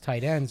he uses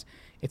tight ends,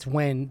 it's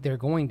when they're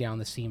going down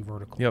the seam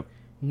vertical. Yep.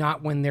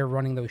 Not when they're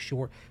running those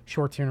short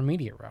to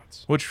intermediate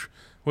routes. Which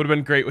would have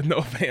been great with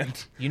no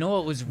band. You know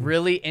what was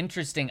really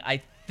interesting?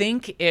 I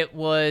think it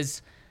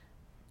was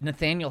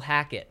Nathaniel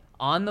Hackett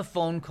on the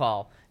phone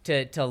call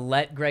to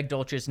let Greg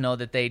Dulcich know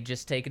that they'd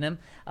just taken him.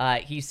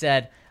 He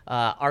said,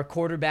 our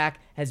quarterback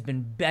has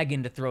been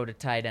begging to throw to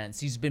tight ends.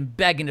 He's been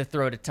begging to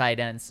throw to tight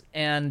ends.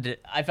 And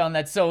I found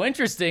that so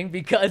interesting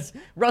because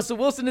Russell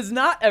Wilson has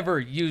not ever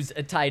used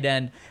a tight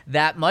end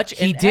that much.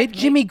 He did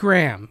Jimmy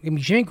Graham. I mean,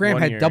 Jimmy Graham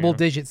had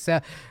double-digit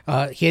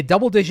he had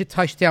double-digit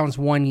touchdowns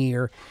one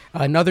year.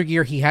 Another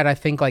year he had, I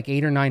think, like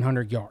 800 or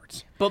 900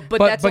 yards.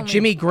 But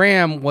Jimmy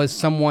Graham was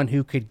someone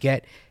who could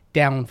get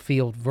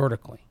downfield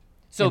vertically.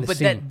 So,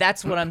 but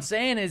that's what I'm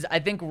saying is I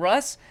think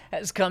Russ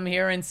has come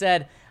here and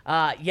said,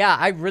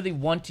 I really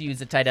want to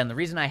use a tight end. The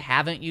reason I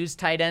haven't used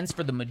tight ends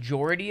for the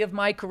majority of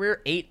my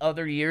career, 8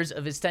 other years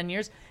of his 10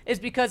 years, is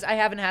because I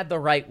haven't had the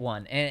right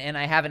one, and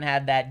I haven't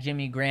had that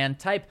Jimmy Graham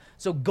type.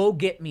 So go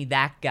get me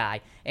that guy.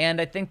 And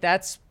I think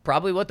that's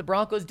probably what the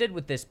Broncos did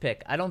with this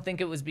pick. I don't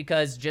think it was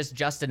because just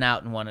Justin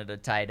Outen wanted a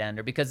tight end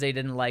or because they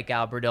didn't like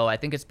Alberto. I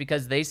think it's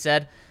because they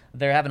said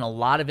they're having a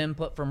lot of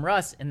input from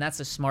Russ, and that's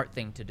a smart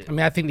thing to do. I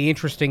mean, I think the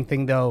interesting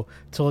thing, though,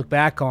 to look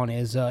back on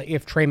is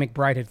if Trey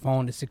McBride had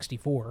fallen to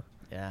 64.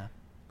 Yeah.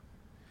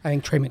 I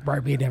think Trey McBride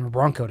would be a Denver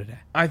Bronco today.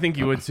 I think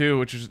you would too,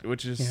 which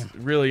is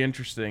really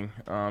interesting.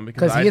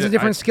 Because he has a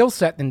different skill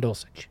set than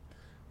Dulcich.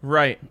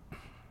 Right.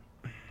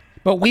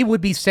 But we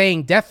would be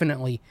saying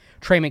definitely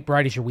Trey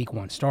McBride is your week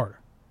 1 starter.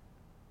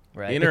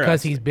 Right.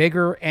 Because he's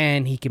bigger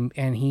and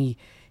he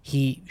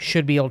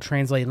should be able to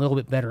translate a little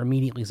bit better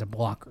immediately as a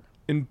blocker.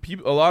 And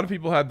a lot of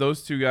people had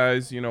those two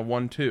guys,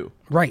 1-2.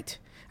 Right.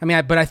 I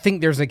mean, but I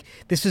think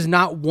this is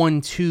not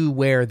 1-2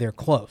 where they're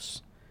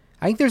close.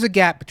 I think there's a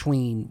gap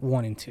between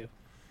 1 and 2.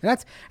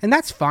 And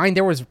that's fine.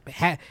 There was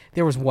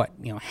what,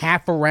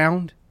 half a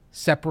round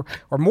separate,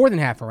 or more than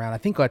half a round. I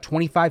think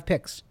 25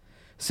 picks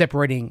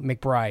separating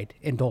McBride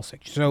and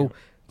Dulcich. So,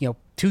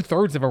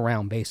 2/3 of a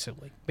round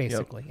basically.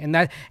 Yep. And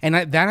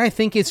that I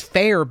think is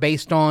fair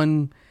based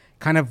on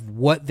kind of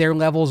what their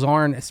levels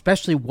are and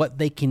especially what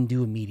they can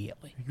do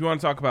immediately. If you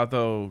want to talk about,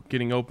 though,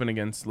 getting open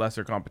against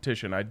lesser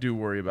competition, I do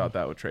worry about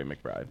that with Trey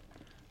McBride.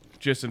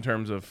 Just in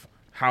terms of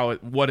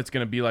what it's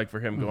going to be like for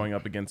him going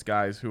up against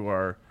guys who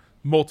are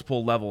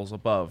multiple levels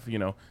above.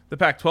 The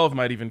Pac-12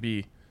 might even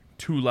be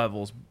 2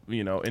 levels,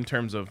 in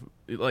terms of,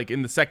 like,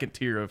 in the second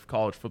tier of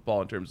college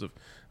football in terms of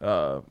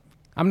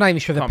I'm not even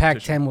sure the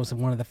Pac-10 was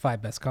one of the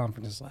 5 best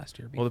conferences last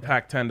year. Well, the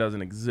Pac-10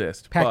 doesn't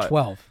exist.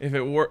 Pac-12. If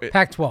it were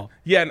Pac-12.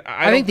 Yeah, and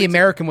I think the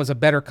American was a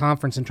better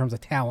conference in terms of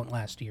talent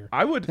last year.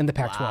 Than the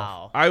Pac-12.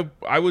 Wow.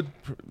 I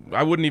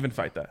wouldn't even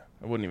fight that.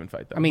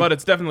 I mean, but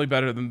it's definitely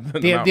better than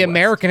the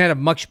American had a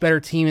much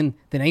better team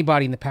than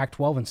anybody in the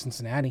Pac-12 in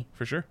Cincinnati.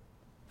 For sure.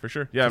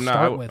 Yeah,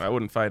 I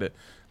wouldn't fight it.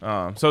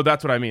 So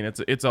that's what I mean.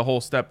 It's a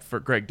whole step for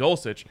Greg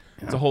Dulcich.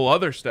 Yeah. It's a whole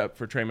other step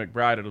for Trey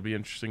McBride. It'll be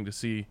interesting to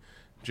see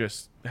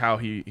just how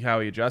he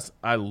adjusts.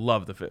 I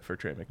love the fit for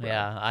Trey McBride.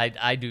 Yeah,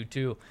 I do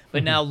too.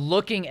 But now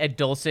looking at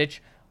Dulcich,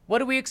 what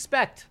do we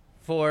expect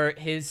for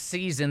his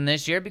season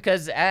this year?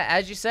 Because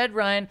as you said,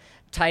 Ryan,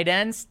 tight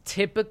ends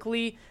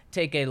typically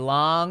take a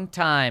long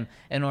time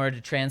in order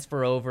to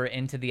transfer over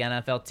into the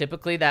NFL.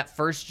 Typically, that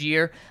first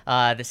year,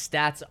 the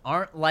stats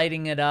aren't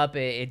lighting it up.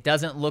 It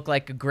doesn't look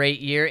like a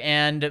great year,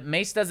 and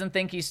Mace doesn't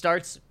think he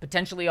starts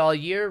potentially all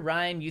year.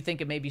 Ryan, you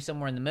think it may be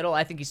somewhere in the middle.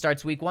 I think he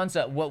starts week 1.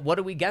 So what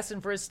are we guessing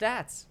for his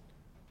stats?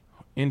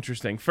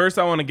 Interesting. First,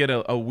 I want to get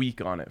a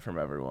week on it from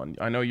everyone.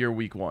 I know you're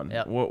week 1.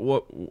 Yep.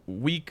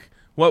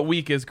 What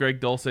week is Greg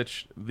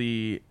Dulcich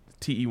the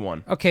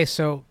TE1? Okay,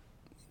 so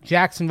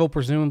Jacksonville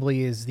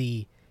presumably is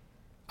the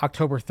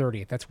October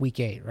 30th. That's week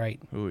 8, right?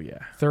 Oh, yeah.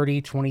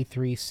 30,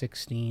 23,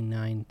 16,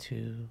 9,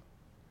 2.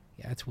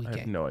 Yeah, that's week I 8.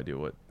 have no idea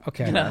what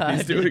Okay. he's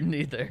doing. I didn't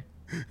either.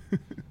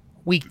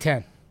 Week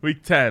 10.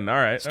 Week 10. All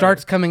right.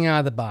 Starts coming out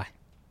of the bye.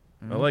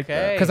 I like Okay.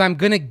 that. Because I'm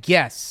going to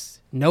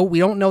guess. No, we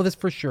don't know this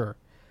for sure.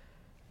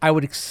 I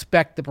would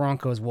expect the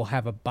Broncos will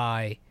have a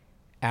bye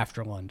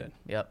after London.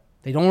 Yep.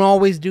 They don't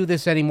always do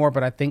this anymore,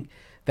 but I think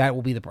that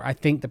will be I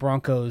think the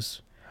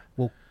Broncos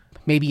will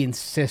maybe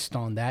insist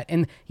on that.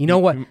 And you know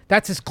what?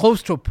 That's as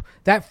close to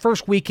that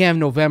first weekend of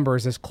November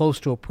is as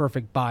close to a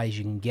perfect bye as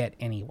you can get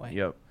anyway.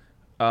 Yep.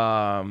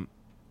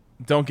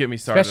 Don't get me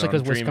started Especially on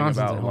 'cause dreaming Wisconsin's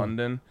about at home.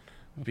 London,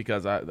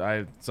 because I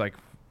it's like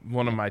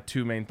one of my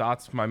two main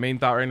thoughts. My main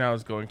thought right now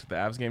is going to the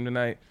Avs game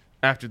tonight.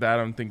 After that,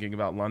 I'm thinking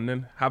about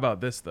London. How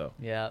about this though?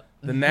 Yep.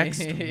 The next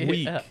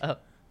week,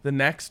 the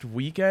next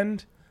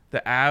weekend,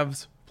 the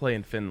Avs play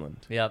in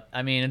Finland. Yep.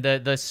 I mean,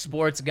 the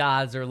sports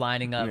gods are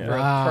lining up Yeah. for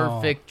Wow.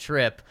 a perfect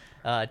trip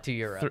to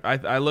Europe.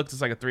 I looked.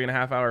 It's like a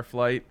 3.5-hour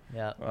flight.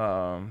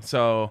 Yeah.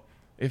 So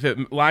if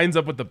it lines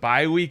up with the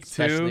bye week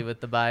too, Especially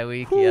with the bye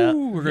week. whew, Yeah.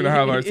 we're gonna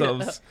have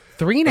ourselves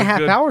 3.5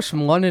 good. hours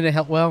from London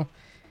to well,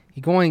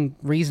 you're going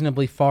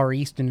reasonably far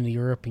east into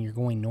Europe, and you're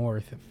going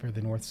north for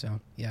the North Zone.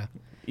 Yeah.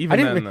 even I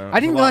didn't. then. Though, I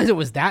didn't it's a lot.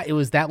 realize it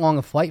was that long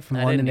a flight from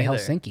I London to didn't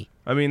either. Helsinki.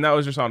 I mean, that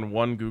was just on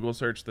one Google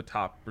search, the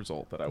top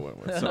result that I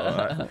went with.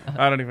 So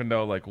I don't even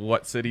know like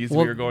what cities we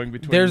were going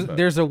between. but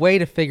There's a way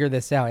to figure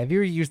this out. Have you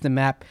ever used the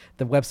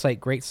website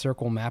Great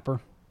Circle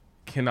Mapper?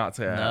 cannot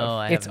say I have. No,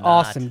 I It's have not.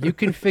 awesome. You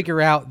can figure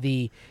out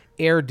the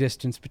air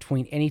distance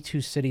between any two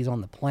cities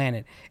on the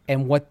planet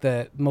and what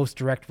the most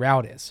direct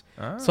route is.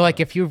 So, like,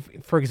 if you,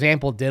 for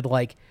example, did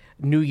like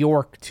New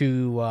York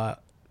to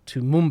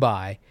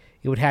Mumbai,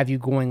 it would have you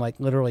going like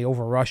literally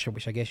over Russia,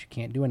 which I guess you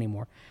can't do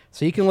anymore.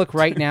 So you can look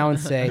right now and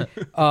say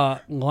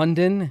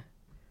London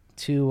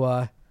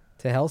to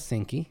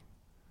Helsinki.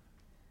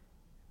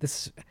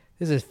 This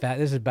is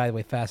by the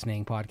way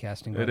fascinating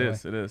podcasting. By It the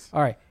is. way. It is.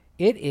 All right,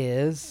 it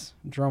is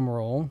drum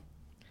roll,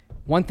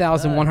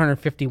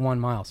 1,151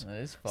 miles. That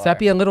is So that'd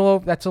be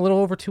that's a little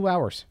over 2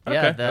 hours. Yeah,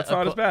 Okay, that's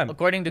not as bad.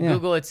 According to Yeah.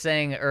 Google, it's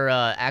saying, or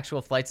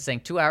actual flights, it's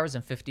saying 2 hours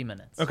and 50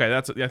 minutes. Okay,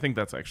 I think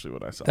that's actually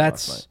what I saw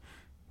last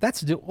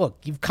Look,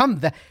 you've come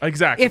that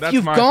Exactly, If that's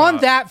you've my gone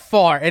thought. that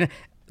far, and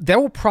there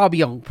will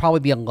probably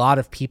be a lot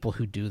of people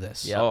who do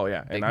this. Yeah. night. Oh yeah,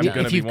 and Big I'm time.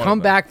 gonna If be you've one come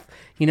of them. back,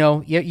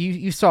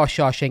 you saw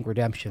Shawshank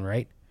Redemption,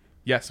 right?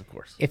 Yes, of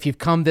course. If you've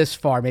come this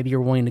far, maybe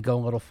you're willing to go a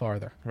little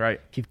farther.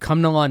 Right. If you've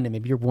come to London,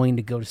 maybe you're willing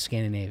to go to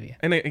Scandinavia.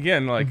 And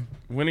again, like,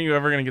 when are you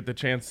ever going to get the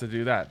chance to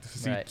do that? To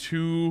see Right.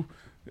 two.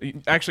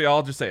 Actually,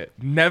 I'll just say it.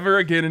 Never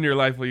again in your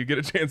life will you get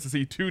a chance to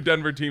see two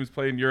Denver teams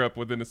play in Europe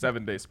within a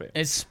 7-day span.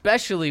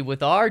 Especially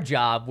with our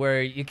job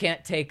where you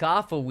can't take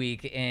off a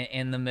week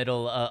in the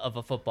middle of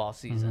a football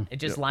season. It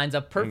just lines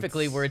up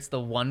perfectly where it's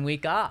the 1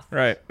 week off.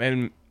 Right.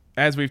 And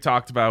as we've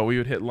talked about, we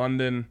would hit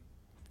London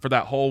for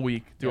that whole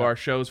week, do our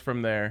shows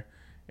from there.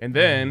 And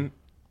then,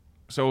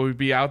 so we'd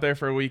be out there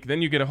for a week.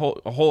 Then you get a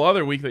whole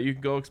other week that you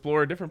can go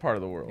explore a different part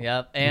of the world.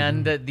 Yep.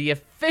 And the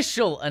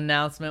official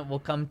announcement will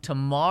come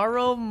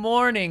tomorrow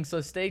morning. So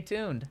stay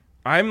tuned.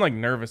 I'm like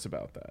nervous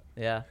about that.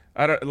 Yeah.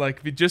 I don't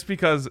like just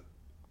because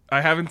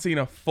I haven't seen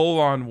a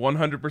full-on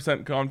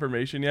 100%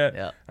 confirmation yet.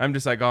 Yeah. I'm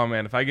just like, oh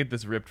man, if I get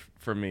this ripped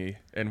from me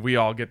and we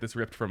all get this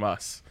ripped from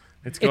us,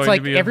 it's going It's like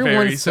to be a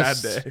very sad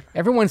day.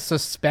 everyone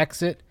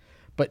suspects it,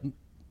 but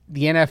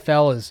the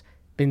NFL has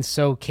been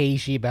so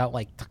cagey about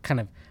kind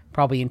of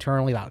probably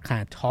internally about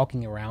kind of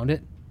talking around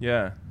it.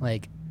 Yeah.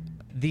 Like,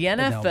 The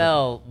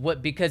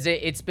NFL, because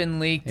it's been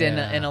leaked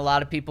Yeah. and a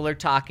lot of people are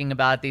talking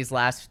about it these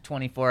last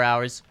 24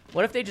 hours.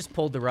 What if they just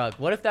pulled the rug?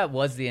 What if that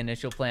was the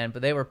initial plan,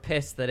 but they were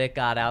pissed that it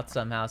got out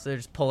somehow, so they're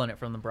just pulling it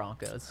from the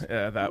Broncos?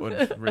 Yeah, that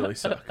would really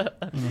suck.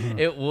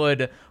 It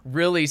would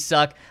really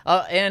suck.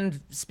 And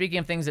speaking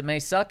of things that may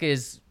suck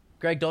is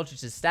Greg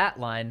Dulcich's stat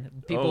line.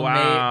 People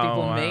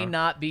may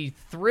not be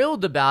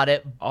thrilled about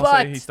it, I'll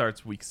but say he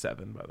starts week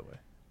 7, by the way.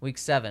 week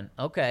 7.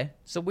 Okay.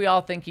 So we all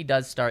think he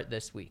does start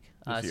this week.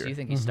 This So year. you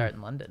think he's starting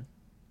London?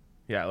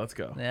 Yeah, let's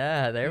go.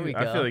 Yeah, there we go.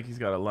 I feel like he's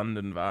got a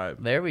London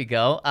vibe. There we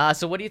go.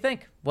 So what do you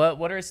think? What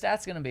are his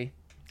stats going to be?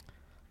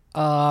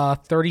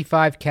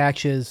 35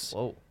 catches,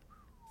 Whoa.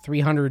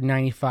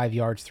 395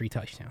 yards, 3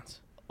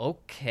 touchdowns.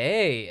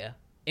 Okay.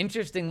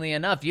 Interestingly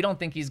enough, you don't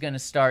think he's going to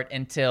start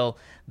until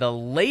the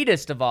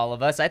latest of all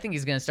of us. I think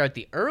he's going to start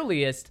the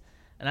earliest,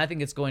 and I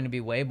think it's going to be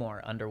way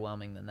more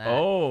underwhelming than that.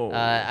 Oh.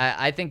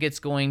 I think it's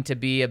going to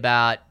be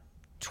about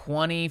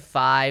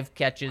 25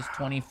 catches,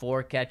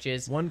 24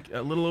 catches. A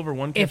little over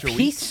one catch If a he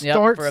week.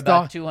 starts for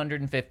about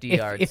 250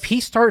 yards. If he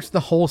starts the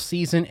whole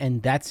season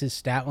and that's his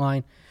stat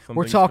line, we're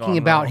Something's talking gone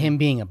about wrong. him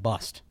being a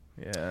bust.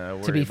 Yeah,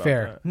 To be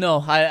fair.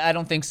 No, I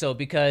don't think so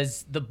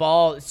because the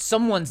ball,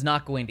 someone's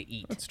not going to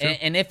eat. That's true.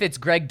 And if it's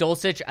Greg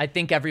Dulcich, I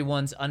think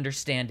everyone's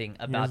understanding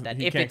about that.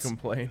 He If can't it's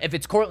complain. If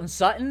it's Cortland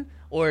Sutton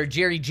or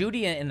Jerry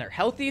Jeudy and they're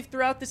healthy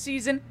throughout the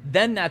season,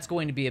 then that's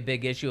going to be a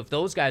big issue if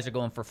those guys are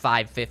going for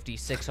 550,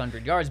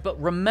 600 yards.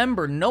 But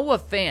remember, Noah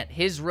Fant,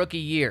 his rookie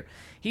year,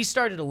 he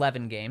started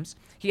 11 games.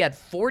 He had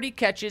 40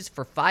 catches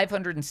for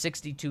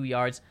 562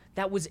 yards.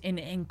 That was an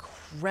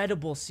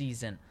incredible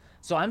season.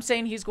 So I'm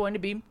saying he's going to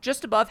be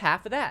just above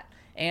half of that.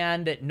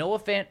 And Noah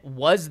Fant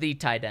was the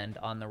tight end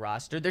on the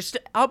roster.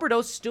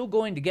 Alberto's still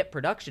going to get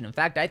production. In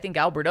fact, I think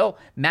Alberto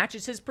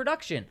matches his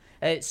production.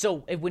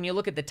 So when you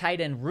look at the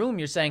tight end room,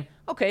 you're saying,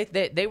 okay,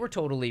 they were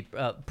totally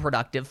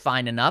productive,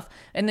 fine enough.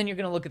 And then you're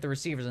going to look at the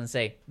receivers and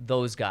say,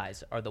 those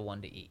guys are the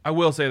one to eat. I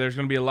will say there's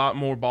going to be a lot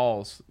more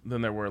balls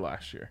than there were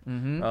last year.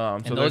 Mm-hmm. So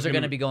And those are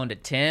going to be going to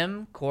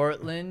Tim,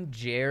 Cortland,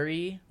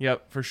 Jerry.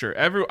 Yep, for sure.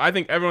 I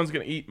think everyone's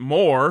going to eat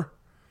more.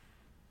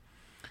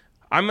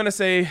 I'm going to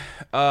say...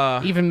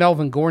 Even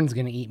Melvin Gordon's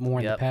going to eat more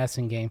in the Yep.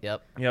 passing game.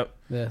 Yep.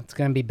 It's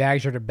going to be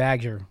Badger to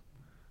Badger.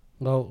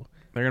 Low,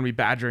 They're going to be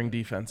badgering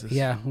defenses.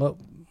 yeah,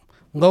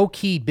 low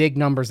key big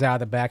numbers out of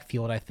the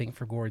backfield, I think,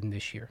 for Gordon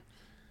this year.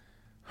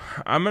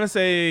 I'm going to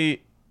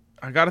say...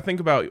 I got to think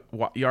about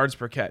yards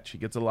per catch. He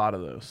gets a lot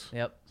of those.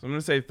 Yep. So I'm going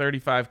to say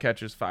 35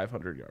 catches,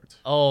 500 yards.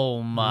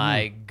 Oh,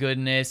 my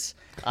goodness.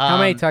 How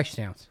many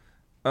touchdowns?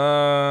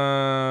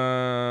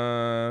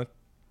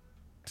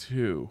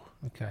 2.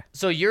 Okay.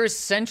 So you're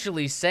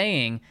essentially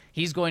saying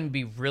he's going to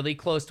be really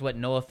close to what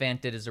Noah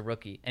Fant did as a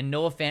rookie. And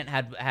Noah Fant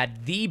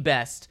had the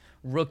best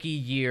rookie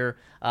year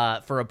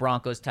for a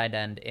Broncos tight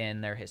end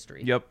in their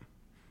history. Yep.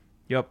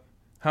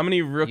 How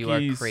many rookies? You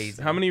are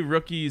crazy. How many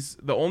rookies?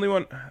 How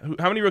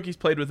many rookies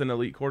played with an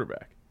elite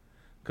quarterback?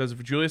 Because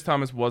Julius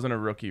Thomas wasn't a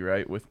rookie,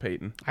 right, with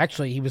Peyton.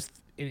 Actually, he was.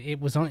 It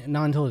was not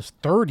until his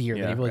third year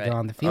that he really got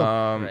on the field.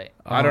 Right.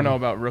 I don't know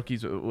about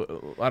rookies. I don't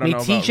know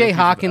about T.J. rookies with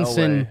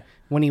Hawkinson, LA.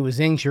 when he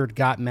was injured,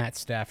 got Matt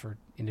Stafford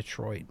in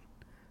Detroit.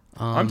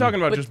 I'm talking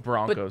about but- just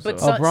Broncos. but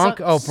though.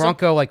 so-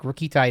 Bronco, like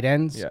rookie tight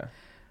ends. Yeah.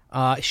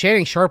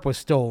 Shannon Sharp was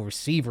still a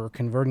receiver,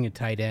 converting a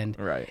tight end.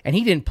 Right. And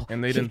he didn't.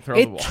 And they didn't throw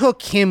the ball. It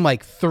took him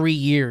like 3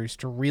 years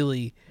to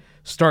really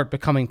start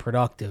becoming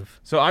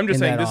productive. So I'm just in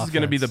saying that this is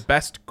going to be the offense.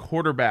 best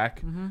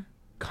quarterback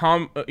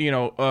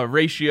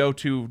ratio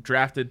to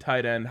drafted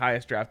tight end,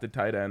 highest drafted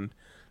tight end.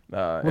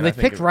 Well, they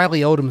picked Riley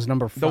Odom's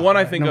number 5. The one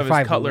I think of is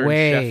five, Cutler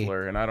way. and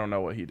Scheffler, and I don't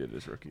know what he did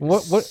as rookie. Well,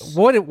 if we're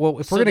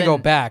So going to go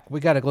then- back, we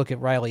got to look at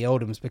Riley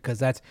Odom's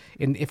because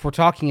if we're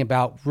talking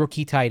about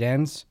rookie tight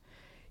ends,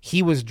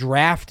 he was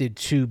drafted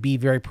to be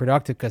very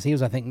productive because he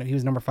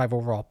was number 5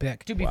 overall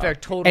pick. To be fair,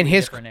 totally And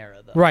his different era,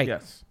 though. right,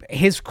 Yes.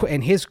 his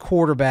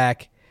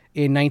quarterback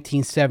in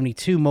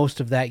 1972, most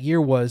of that year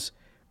was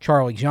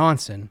Charlie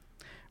Johnson.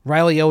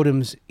 Riley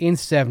Odom's in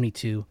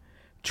 72,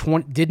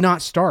 did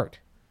not start.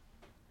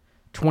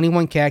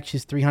 21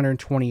 catches,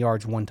 320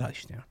 yards, 1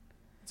 touchdown.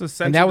 It's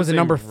essentially that was the a same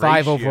number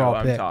 5 ratio overall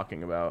I'm pick.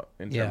 talking about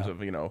in Yeah. terms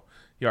of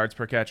yards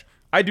per catch.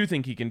 I do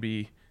think he can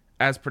be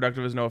as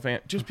productive as Noah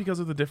Fant just because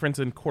of the difference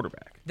in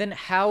quarterback. Then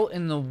how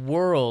in the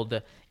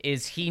world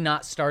is he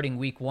not starting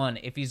week 1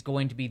 if he's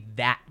going to be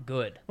that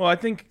good? Well, I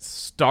think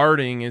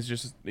starting is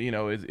just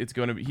he's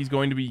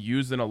going to be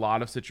used in a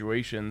lot of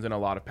situations and a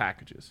lot of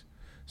packages.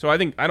 So I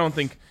don't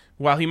think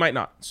while he might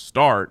not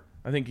start,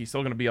 I think he's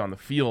still going to be on the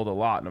field a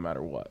lot no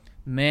matter what.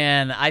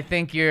 Man, I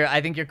think you're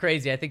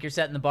crazy. I think you're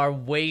setting the bar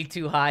way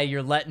too high.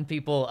 You're letting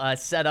people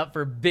set up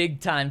for big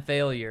time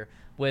failure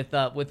with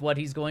what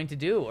he's going to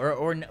do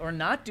or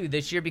not do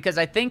this year because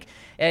I think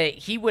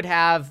he would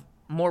have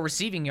more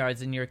receiving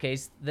yards in your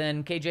case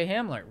than KJ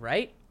Hamler,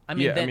 right? Than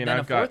I've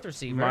a got fourth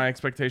receiver. my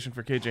expectation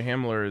for KJ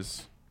Hamler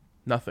is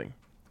nothing.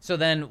 So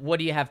then what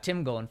do you have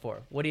Tim going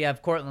for? What do you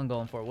have Cortland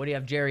going for? What do you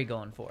have Jerry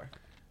going for?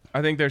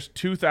 I think there's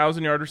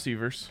 2,000-yard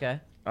receivers. Okay.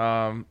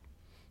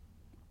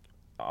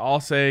 I'll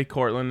say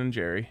Cortland and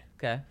Jerry.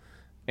 Okay.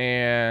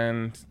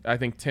 And I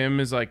think Tim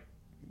is like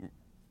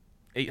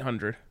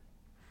 800.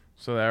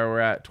 So there we're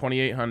at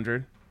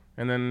 2,800.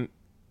 And then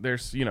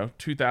there's,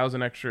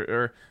 2,000 extra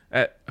or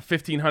at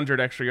 1,500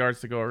 extra yards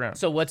to go around.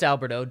 So what's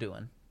Alberto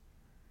doing?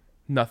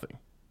 Nothing.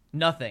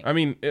 Nothing. I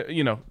mean,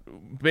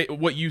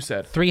 what you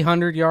said.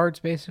 300 yards,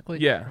 basically?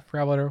 Yeah. For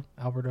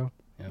Alberto.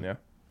 Yeah.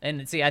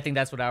 And see, I think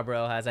that's what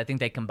Alberto has. I think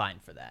they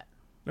combined for that.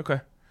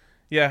 Okay.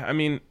 Yeah, I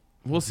mean,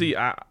 we'll see.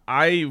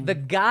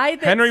 The guy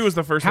that Henry was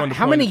the first one to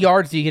How point many it.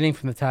 yards are you getting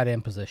from the tight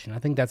end position? I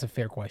think that's a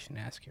fair question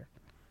to ask here.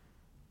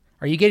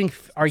 Are you getting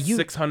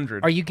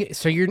 600.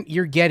 So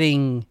you're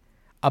getting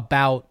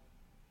about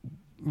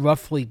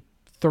roughly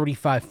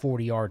 35,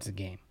 40 yards a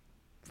game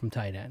from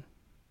tight end.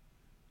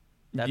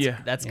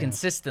 That's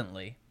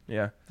consistently.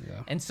 Yeah.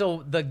 And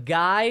so the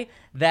guy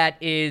that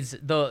is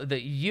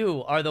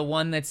you are the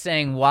one that's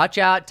saying, watch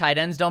out, tight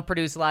ends don't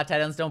produce a lot.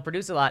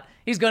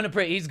 He's gonna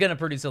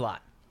produce a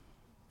lot.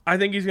 I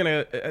think he's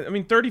gonna. I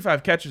mean,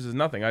 35 catches is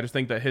nothing. I just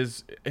think that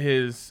his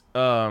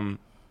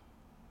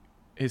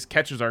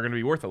catches are gonna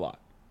be worth a lot.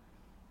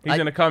 He's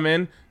gonna come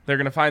in. They're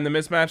gonna find the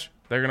mismatch.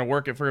 They're gonna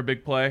work it for a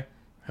big play.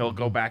 He'll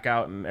go back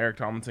out, and Eric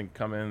Tomlinson can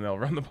come in, and they'll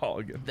run the ball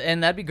again.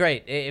 And that'd be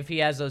great. If he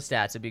has those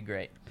stats, it'd be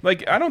great.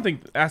 Like, I don't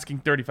think asking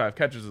 35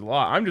 catches is a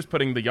lot. I'm just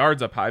putting the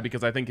yards up high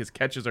because I think his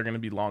catches are going to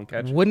be long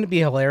catches. Wouldn't it be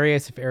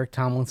hilarious if Eric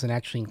Tomlinson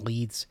actually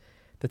leads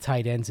the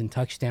tight ends in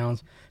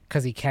touchdowns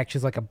because he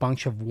catches like a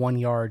bunch of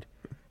 1-yard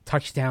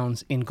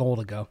touchdowns in goal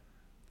to go?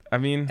 I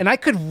mean, And I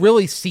could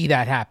really see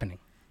that happening.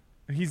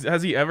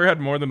 has he ever had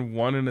more than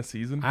one in a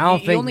season? I don't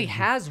He think only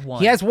has one.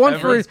 He has one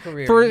for his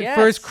career. for Yes.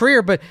 his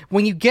career, but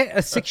when you get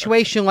a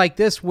situation like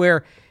this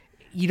where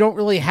you don't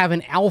really have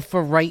an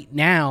alpha right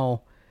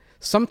now,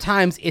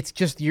 sometimes it's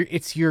just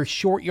your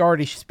short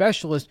yardage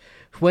specialist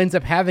who ends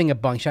up having a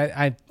bunch.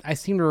 I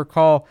seem to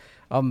recall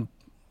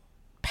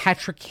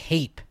Patrick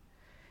Hape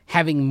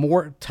having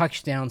more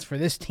touchdowns for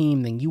this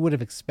team than you would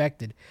have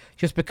expected,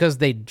 just because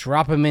they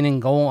drop him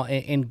in goal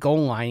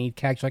line. He'd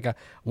catch like a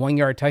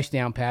 1-yard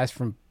touchdown pass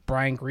from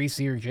Brian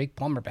Greasy or Jake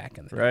Plummer back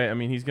in the day. Right. I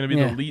mean, he's going to be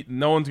the lead.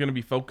 No one's going to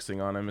be focusing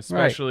on him,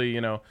 especially,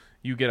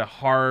 you get a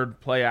hard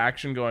play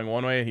action going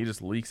one way and he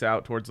just leaks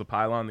out towards the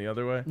pylon the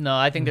other way. No,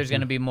 I think there's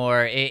going to be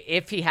more.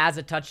 If he has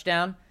a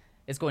touchdown,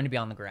 it's going to be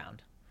on the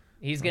ground.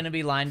 He's going to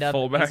be lined up.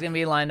 Fullback? He's going to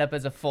be lined up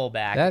as a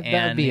fullback, That would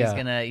and be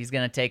he's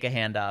gonna take a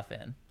handoff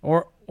in.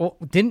 Or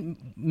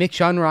didn't Mitch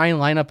Sean Ryan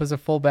line up as a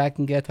fullback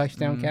and get a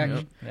touchdown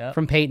catch Yep.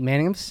 from Peyton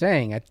Manning? I'm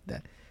saying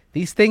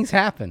these things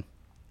happen.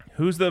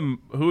 Who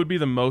would be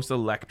the most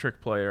electric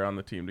player on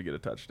the team to get a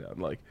touchdown?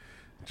 Like,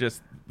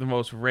 just the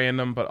most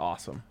random but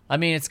awesome. I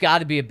mean, it's got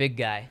to be a big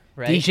guy,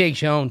 right? DJ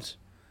Jones.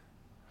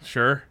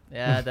 Sure.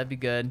 Yeah, that'd be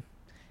good.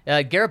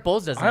 Garrett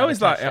Bowles doesn't. I always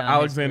have a thought touchdown in his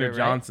Alexander career,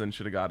 right? Johnson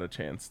should have got a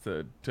chance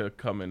to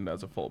come in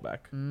as a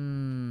fullback.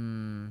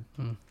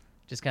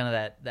 Just kind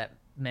of that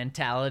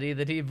mentality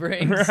that he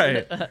brings.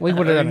 Right. We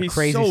would have done a He's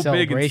crazy so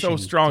celebration. big and so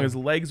strong. too. His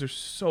legs are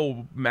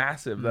so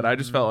massive that I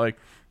just felt like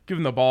give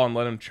him the ball and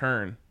let him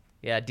churn.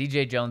 Yeah,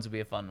 DJ Jones would be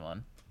a fun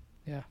one.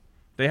 Yeah.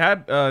 They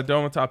had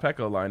Domata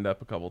Peko lined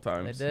up a couple They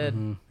times.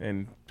 did.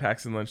 And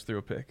Paxton Lynch threw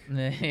a pick. On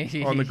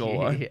the goal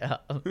line. Yeah.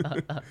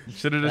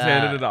 Should have just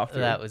handed it off to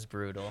That him. was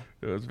brutal.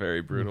 It was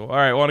very brutal. All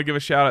right, I want to give a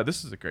shout out.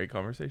 This is a great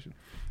conversation.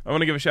 I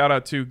want to give a shout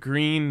out to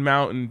Green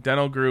Mountain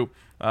Dental Group,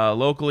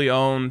 locally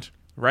owned,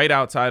 right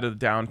outside of the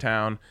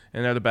downtown,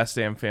 and they're the best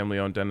damn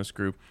family-owned dentist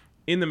group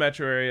in the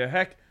metro area.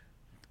 Heck,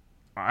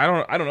 I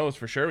don't know this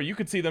for sure, but you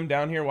could see them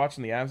down here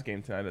watching the Avs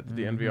game tonight at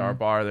the DNVR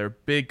bar. They're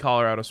big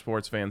Colorado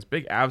sports fans,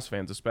 big Avs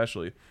fans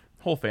especially.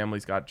 Whole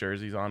family's got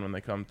jerseys on when they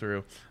come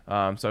through.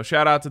 So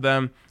shout out to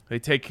them. They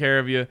take care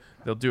of you.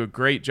 They'll do a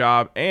great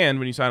job. And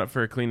when you sign up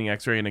for a cleaning,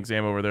 x-ray, and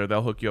exam over there,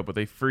 they'll hook you up with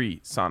a free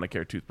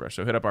Sonicare toothbrush.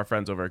 So hit up our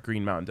friends over at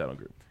Green Mountain Dental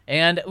Group.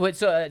 And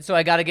so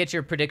I got to get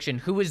your prediction.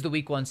 Who is the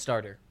Week 1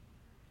 starter?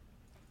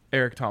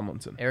 Eric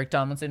Tomlinson. Eric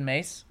Tomlinson,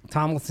 Mace?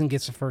 Tomlinson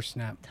gets the first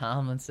snap.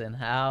 Tomlinson,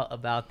 how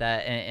about that?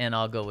 And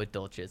I'll go with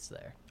Dulcich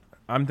there.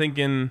 I'm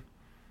thinking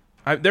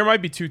there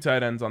might be 2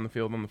 tight ends on the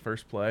field on the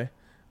first play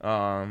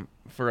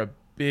for a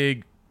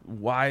big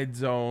wide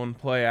zone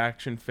play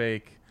action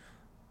fake.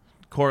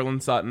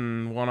 Cortland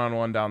Sutton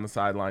one-on-one down the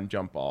sideline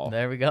jump ball.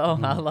 There we go.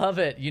 I love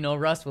it.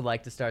 Russ would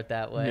like to start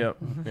that way. Yep.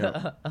 Get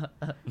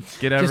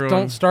Just everyone.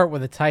 don't start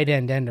with a tight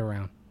end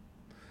around.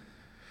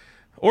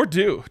 Or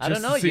do. I don't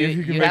just know. to see if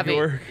you can make it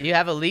work. You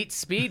have elite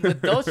speed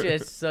with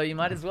Dulcich, so you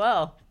might as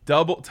well.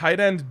 Tight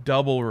end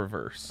double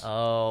reverse.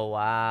 Oh,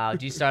 wow.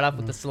 Do you start off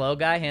with the slow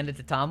guy, hand it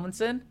to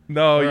Tomlinson?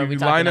 No, Or are we you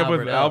talking line up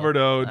with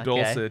Alberto? Alberto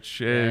Dulcich,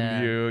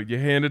 and you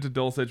hand it to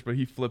Dulcich, but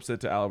he flips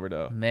it to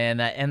Alberto. Man,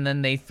 and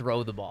then they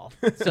throw the ball.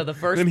 So the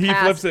first Then he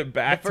pass, flips it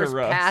back the to first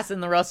Russ. pass in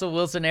the Russell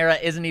Wilson era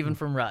isn't even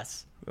from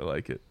Russ. I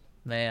like it.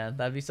 Man,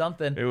 that'd be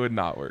something. It would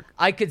not work.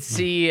 I could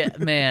see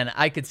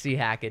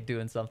Hackett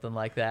doing something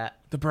like that.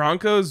 The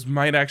Broncos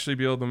might actually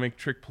be able to make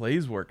trick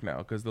plays work now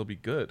because they'll be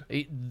good.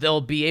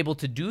 They'll be able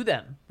to do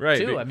them, Right,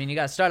 too. but- I mean, you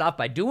got to start off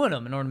by doing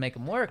them in order to make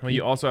them work. Well,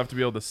 you also have to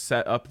be able to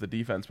set up the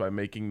defense by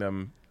making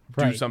them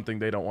do Right. something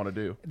they don't want to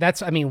do.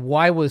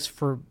 Why was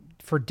for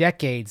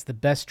decades the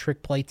best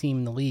trick play team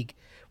in the league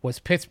was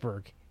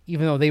Pittsburgh,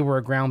 even though they were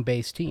a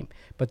ground-based team.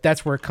 But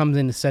that's where it comes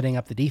into setting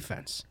up the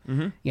defense.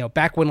 Mm-hmm.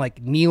 Back when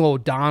like Neil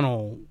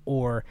O'Donnell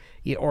or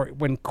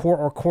when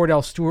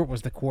Cordell Stewart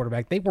was the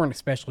quarterback, they weren't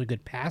especially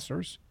good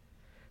passers,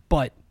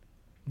 but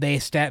they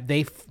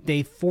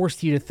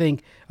forced you to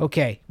think,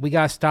 okay, we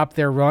got to stop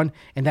their run,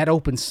 and that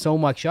opens so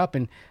much up.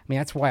 And I mean,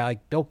 that's why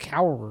like Bill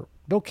Cowher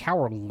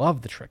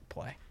loved the trick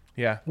play.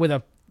 Yeah. With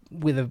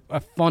a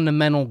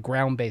fundamental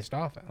ground-based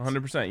offense.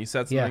 100%. You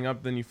set something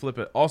up, then you flip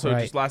it. Also,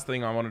 Right. just last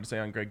thing I wanted to say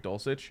on Greg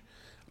Dulcich,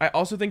 I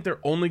also think they're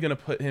only going to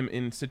put him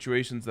in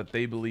situations that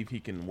they believe he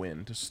can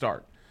win to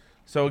start.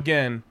 So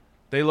again,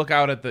 they look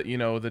out at the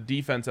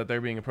defense that they're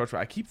being approached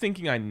by. I keep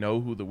thinking I know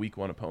who the Week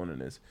 1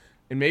 opponent is,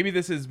 and maybe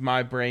this is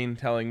my brain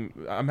telling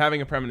I'm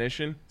having a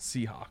premonition.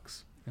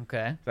 Seahawks.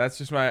 Okay. That's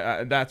just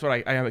my. That's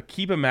what I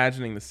keep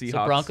imagining the Seahawks.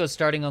 So Broncos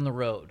starting on the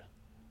road.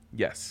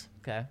 Yes.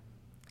 Okay.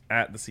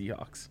 at the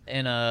Seahawks.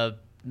 In a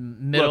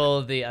middle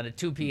of the on a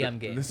 2 p.m.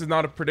 game. This is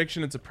not a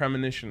prediction; it's a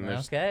premonition.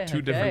 There's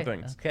two different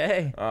things.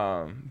 Okay.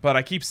 But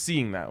I keep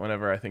seeing that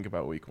whenever I think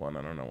about Week 1.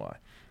 I don't know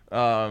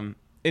why.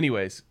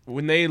 Anyways,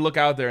 when they look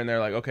out there and they're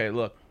like, okay,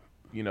 look,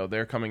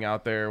 they're coming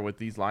out there with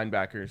these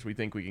linebackers. We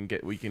think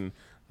we can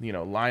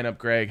line up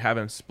Greg, have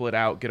him split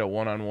out, get a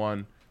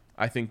one-on-one.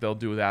 I think they'll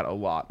do that a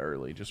lot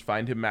early. Just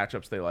find him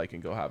matchups they like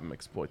and go have him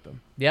exploit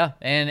them. Yeah,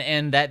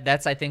 and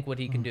that's I think what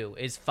he can do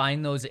is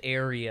find those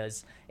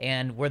areas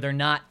and where they're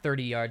not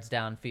 30 yards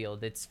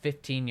downfield. It's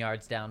 15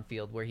 yards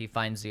downfield where he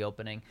finds the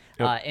opening.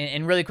 Yep.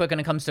 And really quick when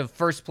it comes to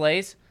first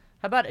plays,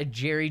 how about a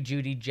Jerry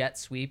Jeudy jet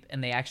sweep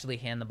and they actually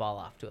hand the ball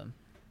off to him?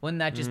 Wouldn't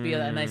that just be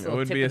a nice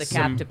little tip of the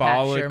cap to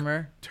Pat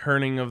Shurmur?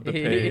 Turning of the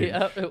page.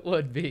 Yep, it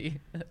would be.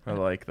 I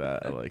like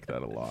that. I like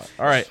that a lot.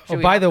 All right.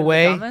 By the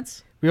way,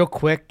 comments? real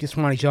quick, just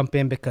want to jump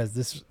in because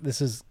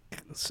this is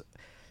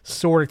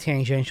sort of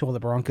tangential to the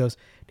Broncos.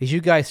 Did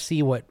you guys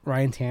see what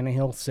Ryan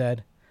Tannehill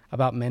said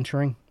about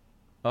mentoring?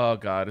 Oh,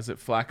 God. Is it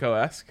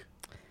Flacco-esque?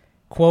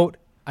 Quote,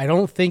 I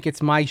don't think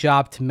it's my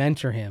job to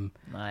mentor him,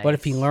 Nice. but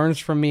if he learns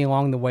from me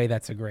along the way,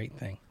 that's a great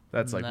thing.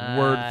 That's like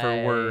word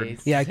for word.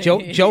 Yeah, Joe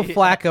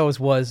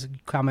Flacco's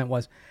comment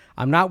was,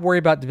 I'm not worried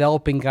about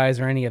developing guys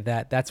or any of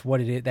that. That's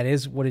what it is. That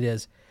is what it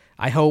is.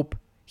 I hope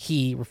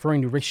he,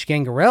 referring to Rich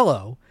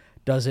Scangarello,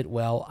 does it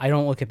well. I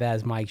don't look at that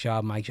as my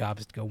job. My job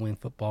is to go win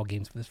football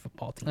games for this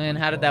football team. And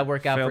how did that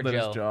work out Failed for at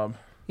Joe? his job.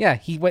 Yeah,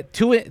 he went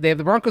the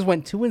Broncos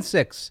went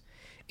 2-6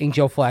 in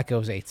Joe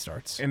Flacco's 8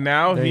 starts. And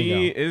now There you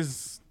he go.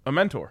 is a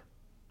mentor.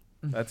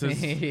 That's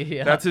his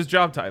Yeah. that's his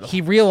job title.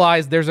 He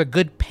realized there's a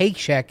good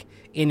paycheck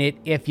in it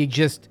if you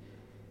just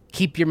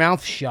keep your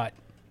mouth shut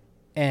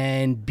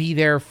and be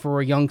there for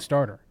a young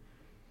starter.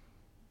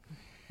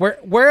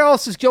 Where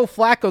else is Joe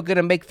Flacco going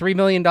to make $3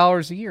 million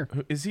a year?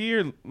 Is he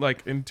your,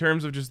 like, in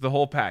terms of just the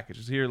whole package,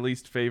 is he your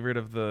least favorite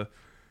of the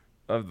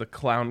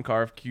clown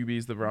car of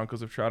QBs the Broncos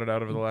have trotted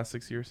out over the last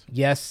 6 years?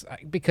 Yes,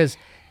 because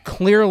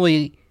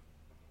clearly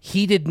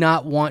he did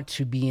not want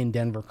to be in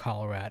Denver,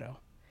 Colorado.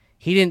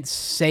 He didn't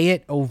say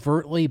it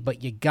overtly,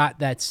 but you got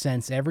that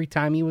sense every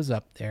time he was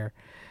up there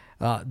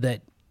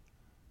that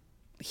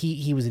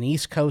he was an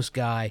East Coast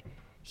guy.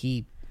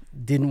 He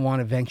didn't want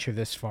to venture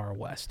this far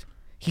west.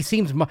 He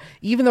seems,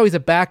 even though he's a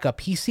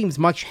backup, he seems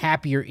much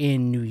happier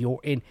in New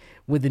York,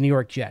 with the New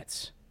York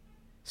Jets.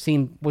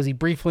 Was he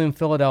briefly in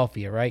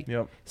Philadelphia, right?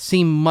 Yep.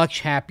 Seemed much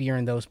happier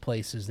in those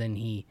places than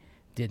he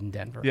did in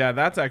Denver. Yeah,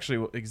 that's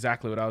actually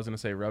exactly what I was going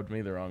to say rubbed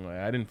me the wrong way.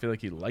 I didn't feel like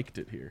he liked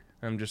it here.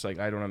 I'm just like,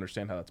 I don't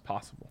understand how that's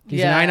possible.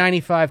 He's an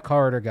I-95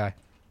 corridor guy.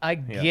 I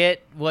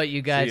get what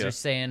you guys See ya. are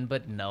saying,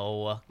 but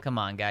no. Come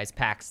on, guys.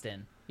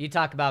 Paxton. You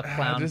talk about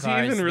clown does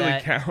cars. he even really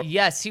that- count?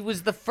 Yes, he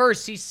was the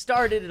first. He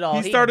started it all.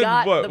 He started,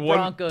 got what, the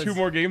Broncos. 2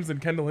 more games than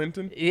Kendall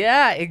Hinton?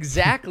 Yeah,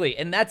 exactly,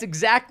 and that's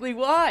exactly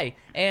why.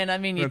 And I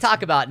mean, you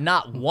talk about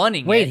not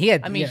wanting. Wait, it. he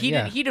had- I mean,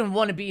 yeah. he didn't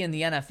want to be in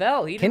the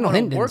NFL. He didn't Kendall want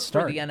Hinton to work didn't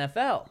start. for the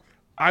NFL.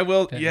 I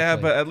will, yeah,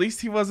 Technically. but at least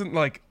he wasn't,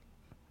 like,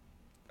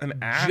 an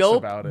ass Joe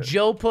about it.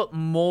 Joe put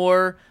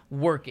more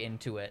work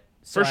into it.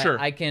 So For sure.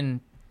 I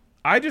can.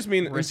 I just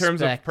mean in terms of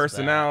Respect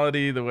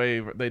personality, the way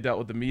they dealt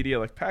with the media.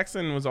 Like,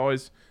 Paxton was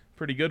always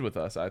pretty good with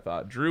us, I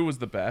thought. Drew was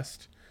the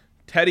best.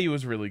 Teddy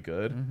was really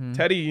good. Mm-hmm.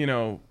 Teddy,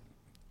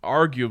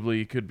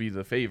 arguably could be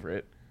the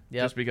favorite.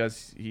 Yep. Just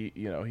because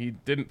he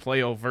didn't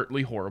play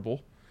overtly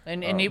horrible.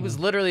 And he was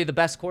literally the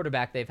best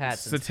quarterback they've had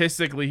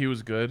Statistically, he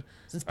was good.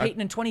 since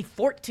Peyton in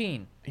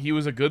 2014. He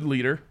was a good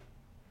leader.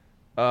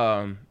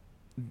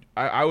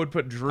 I would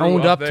put Drew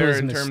Owned up up to there his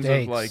in terms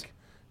mistakes. of, like,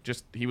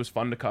 just he was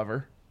fun to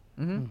cover.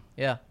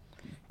 Yeah.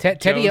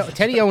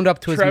 Teddy owned up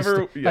to his Trevor-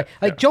 mistake. yeah,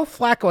 Like yeah. Joe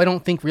Flacco, I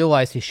don't think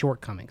realized his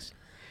shortcomings.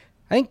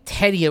 I think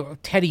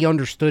Teddy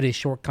understood his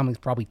shortcomings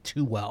probably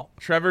too well.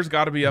 Trevor's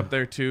got to be up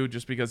there, too,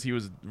 just because he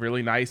was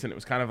really nice, and it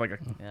was kind of like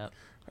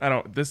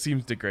Yep. this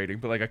seems degrading,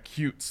 but like a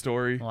cute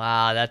story.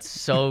 Wow, that's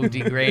so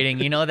degrading.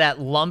 That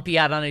lump he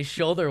had on his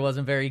shoulder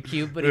wasn't very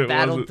cute, but he It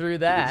battled wasn't- through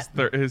that.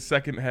 His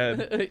second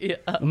head. Yeah.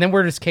 And then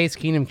where does Case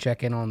Keenum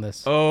check in on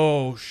this?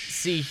 Oh,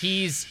 See,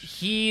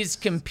 he's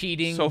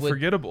competing. So with,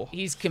 forgettable.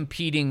 He's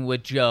competing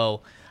with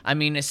Joe. I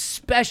mean,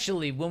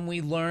 especially when we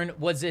learn,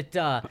 was it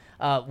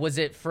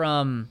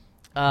from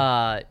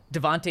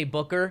Devontae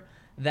Booker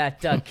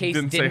that Case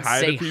Didn't say didn't hi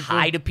to say people?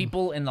 hi to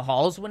people in the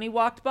halls when he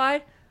walked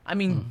by? I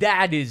mean,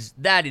 that is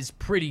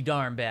pretty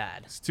darn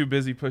bad. He's too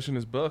busy pushing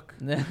his book.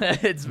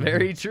 It's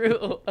very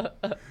true.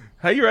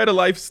 How you write a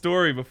life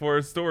story before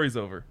a story's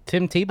over?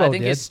 Tim Tebow I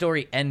think did. his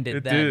story ended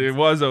It then. did. It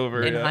was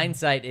over. In yeah.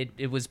 hindsight,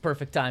 it was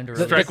perfect time to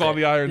release Strike while it.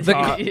 the iron's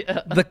hot.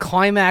 The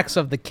climax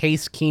of the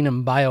Case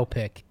Keenum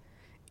biopic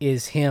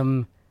is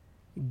him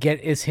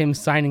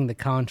signing the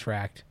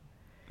contract.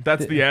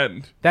 That's the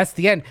end. That's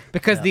the end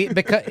because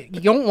because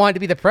you don't want it to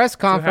be the press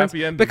conference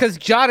happy ending. because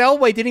John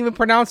Elway didn't even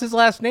pronounce his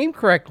last name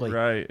correctly.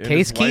 Right. And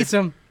Case his wife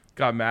Keenum.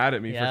 got mad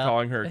at me Yeah. for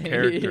calling her a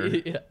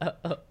character.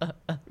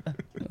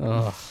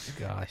 Oh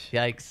gosh.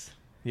 Yikes.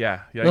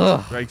 Yeah.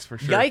 Ugh. Yikes for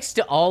sure. Yikes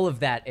to all of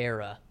that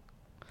era.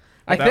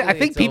 I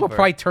think people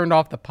probably turned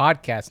off the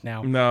podcast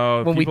now.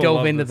 No, when we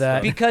dove into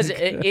that. Because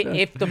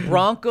if the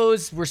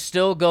Broncos were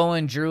still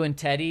going Drew and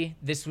Teddy,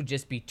 this would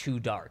just be too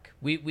dark.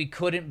 We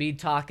couldn't be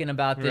talking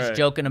about this,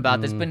 joking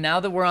about this. But now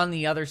that we're on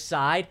the other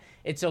side,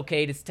 it's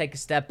okay to take a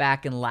step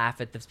back and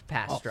laugh at the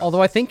past struggles.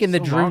 Although I think in the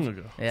long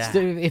Drew, ago.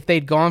 if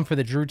they'd gone for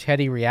the Drew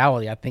Teddy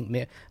reality, I think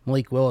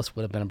Malik Willis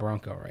would have been a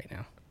Bronco right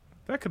now.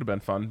 That could have been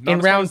fun. Not In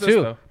as fun round as this,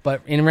 2, though.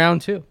 but in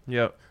round 2.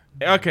 Yep.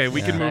 Okay,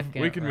 we can move.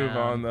 We can move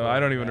on though. I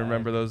don't even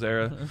remember those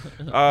eras.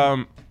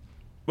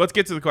 Let's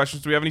get to the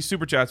questions. Do we have any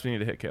super chats we need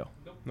to hit, Kale?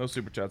 No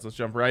super chats. Let's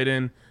jump right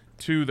in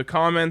to the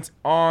comments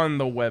on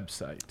the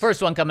website.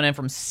 First one coming in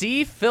from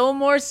C.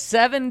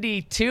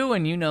 Fillmore72,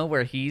 and you know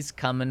where he's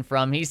coming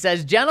from. He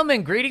says,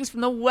 "Gentlemen, greetings from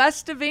the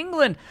west of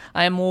England.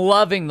 I am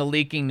loving the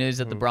leaking news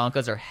that the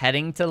Broncos are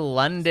heading to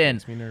London.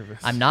 Makes me nervous.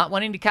 I'm not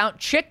wanting to count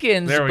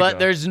chickens, There we but go.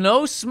 there's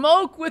no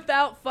smoke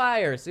without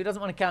fire." So he doesn't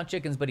want to count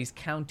chickens, but he's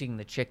counting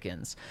the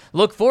chickens.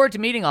 "Look forward to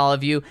meeting all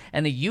of you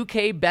and the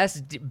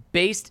UK-based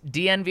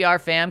DNVR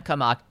fam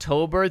come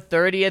October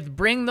 30th.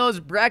 Bring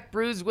those Breck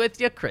brews with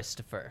you,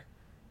 Christopher."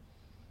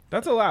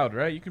 That's allowed,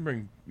 right? You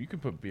can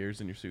put beers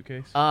in your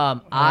suitcase.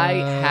 I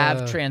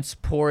have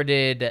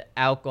transported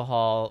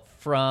alcohol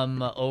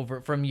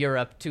from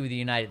Europe to the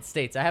United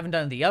States. I haven't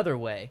done it the other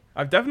way.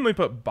 I've definitely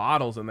put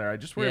bottles in there. I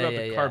just worry about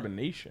the yeah.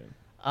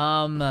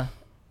 carbonation.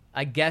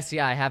 I guess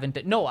I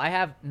haven't. No, I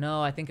have.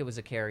 No, I think it was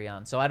a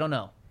carry-on. So I don't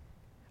know.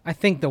 I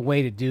think the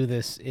way to do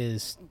this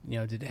is,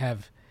 to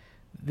have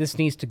this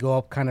needs to go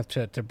up kind of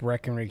to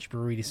Breckenridge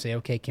Brewery to say,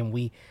 okay, can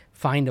we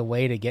find a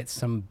way to get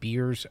some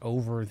beers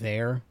over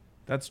there?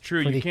 That's true.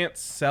 You can't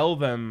sell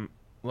them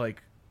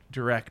like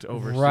direct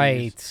overseas.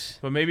 Right.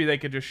 But maybe they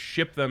could just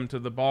ship them to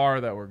the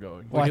bar that we're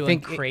going. Well, We're I doing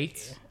think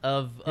crates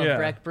of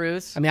Breck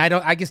brews. I mean,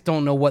 I just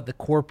don't know what the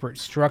corporate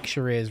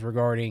structure is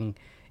regarding.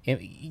 I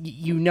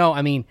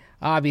mean,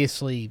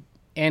 obviously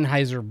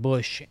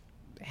Anheuser-Busch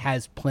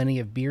has plenty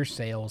of beer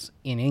sales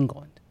in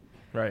England,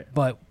 Right.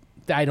 but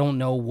I don't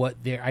know what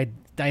I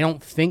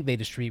don't think they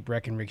distribute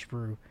Breckenridge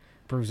brews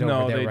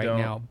over there right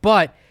now.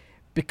 But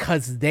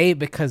because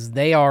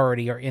they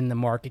already are in the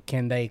market,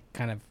 can they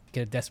kind of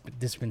get a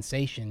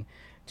dispensation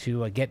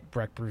to get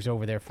Breck brews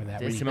over there for that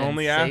We reason? can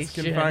only ask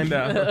and find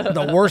out.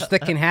 The worst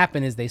that can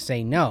happen is they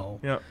say no.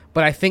 Yep.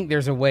 But I think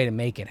there's a way to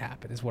make it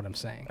happen, is what I'm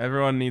saying.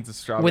 Everyone needs a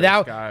strawberry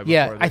sky.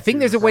 I think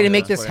there's a way to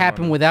make this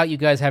happen without you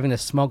guys having to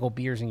smuggle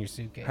beers in your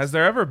suitcase. Has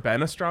there ever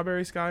been a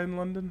strawberry sky in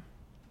London?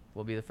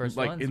 We'll be the first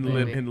Like ones.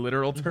 in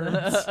literal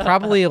terms?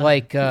 Probably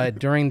like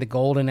during the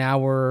golden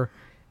hour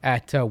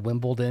at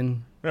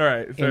Wimbledon. All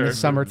right. In the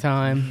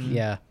summertime,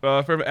 yeah.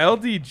 From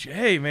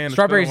LDJ, man.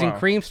 Strawberries it's been a and while.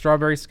 cream,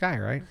 strawberry sky,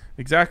 right?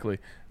 Exactly.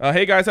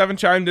 Hey, guys, haven't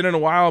chimed in a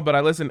while, but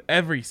I listen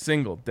every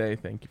single day.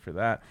 Thank you for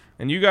that.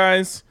 And you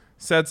guys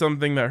said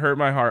something that hurt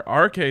my heart.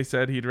 RK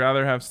said he'd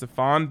rather have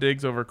Stephon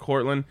Diggs over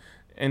Cortland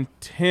and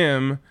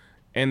Tim,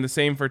 and the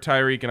same for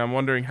Tyreek. And I'm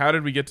wondering, how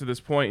did we get to this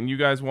point? And you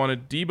guys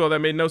wanted Debo. That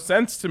made no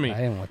sense to me. I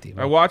didn't want Debo.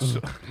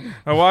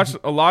 I watched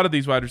a lot of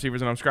these wide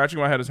receivers, and I'm scratching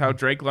my head as how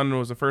Drake London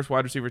was the first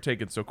wide receiver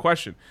taken. So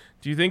question,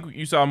 do you think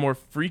you saw more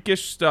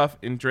freakish stuff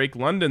in Drake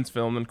London's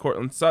film than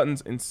Cortland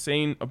Sutton's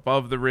insane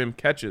above-the-rim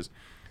catches?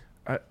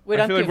 I feel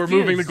like we're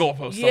moving the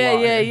goalposts a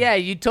lot. Yeah.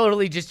 You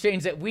totally just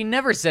changed it. We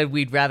never said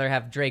we'd rather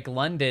have Drake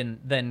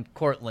London than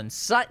Cortland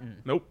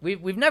Sutton. Nope.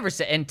 We've never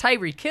said. And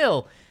Tyreek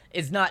Hill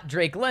is not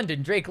Drake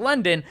London. Drake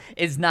London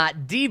is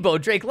not Debo.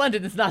 Drake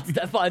London is not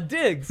Stephon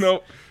Diggs.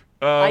 Nope.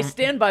 I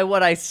stand by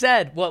what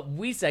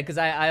we said, because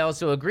I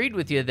also agreed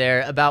with you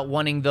there about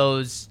wanting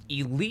those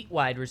elite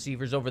wide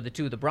receivers over the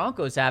two the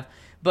Broncos have,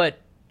 but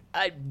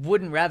I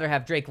wouldn't rather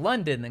have Drake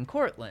London than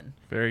Cortland.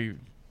 Very,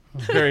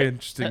 very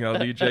interesting,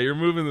 LDJ. You're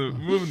moving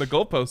the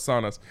goalposts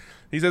on us.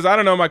 He says, I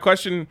don't know. My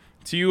question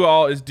to you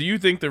all is, do you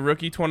think the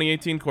rookie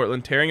 2018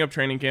 Cortland tearing up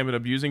training camp and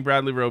abusing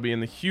Bradley Roby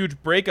and the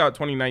huge breakout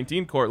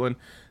 2019 Cortland,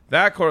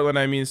 that Cortland,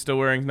 is still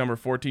wearing number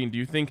 14. Do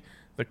you think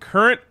the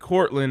current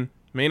Cortland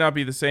may not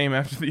be the same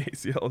after the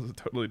ACL? Is a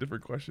totally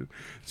different question.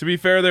 To be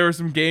fair, there were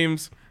some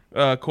games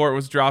Court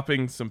was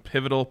dropping some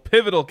pivotal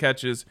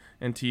catches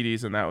and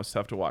TDs, and that was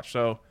tough to watch.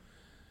 So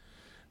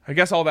I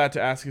guess all that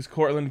to ask, is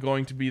Cortland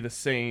going to be the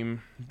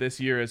same this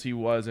year as he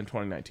was in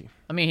 2019?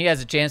 I mean, he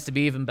has a chance to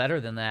be even better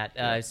than that,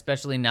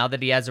 especially now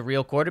that he has a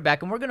real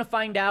quarterback. And we're going to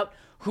find out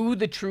who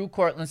the true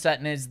Cortland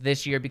Sutton is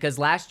this year, because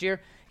last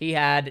year he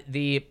had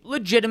the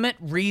legitimate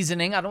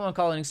reasoning, I don't want to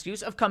call it an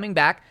excuse, of coming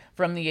back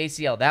from the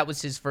ACL. That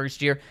was his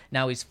first year.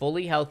 Now he's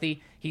fully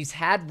healthy. He's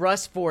had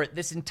Russ for it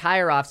this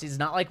entire offseason. It's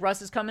not like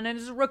Russ is coming in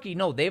as a rookie.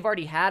 No, they've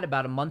already had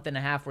about a month and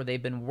a half where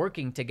they've been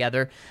working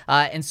together.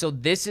 And so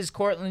this is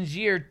Cortland's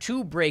year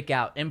to break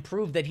out and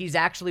prove that he's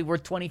actually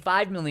worth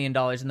 $25 million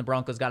and the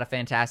Broncos got a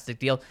fantastic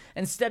deal.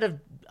 Instead of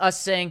us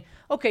saying,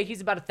 okay, he's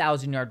about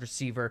 1,000-yard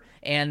receiver,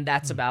 and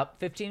that's about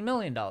 $15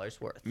 million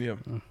worth. Yeah.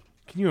 Can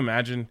you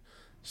imagine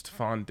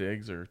Stephon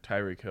Diggs or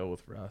Tyreek Hill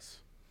with Russ?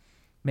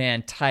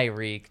 Man,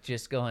 Tyreek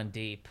just going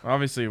deep.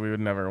 Obviously, we would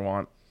never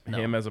want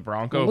him as a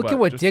Bronco. Well, look but at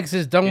what just Diggs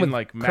has done in, with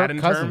like, Kirk Madden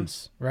Cousins,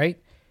 terms.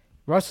 right?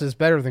 Russ is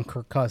better than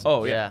Kirk Cousins.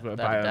 Oh, yeah, without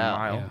by a a doubt.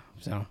 mile. Yeah,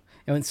 so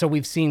And so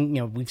we've seen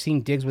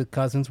Diggs with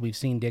Cousins, we've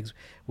seen Diggs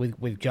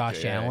with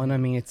Josh Allen. I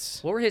mean,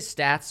 it's What were his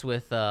stats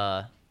with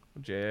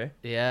J.A.?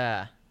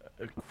 Yeah.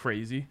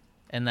 Crazy.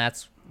 And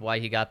that's why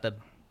he got the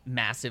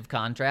massive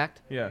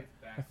contract. Yeah.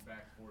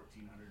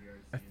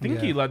 I think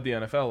he led the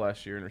NFL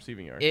last year in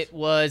receiving yards. It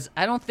was,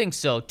 I don't think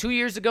so. 2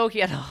 years ago, he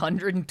had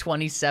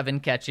 127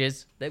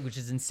 catches, which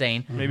is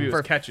insane. Maybe it was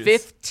for catches.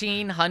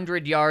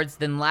 1,500 yards.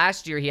 Then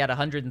last year, he had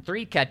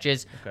 103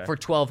 catches for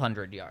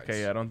 1,200 yards.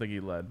 Okay, yeah, I don't think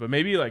he led. But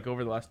maybe like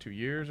over the last 2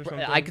 years or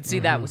something. I could see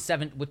that with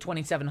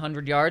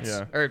 2,700 yards.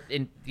 Yeah. Or,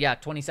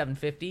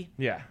 2,750.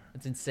 Yeah.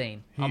 It's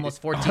insane.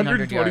 Almost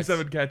 1,400 yards.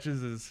 127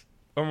 catches is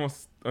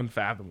almost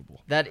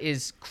unfathomable. That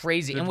is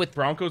crazy. And with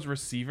Broncos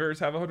receivers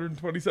have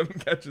 127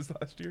 catches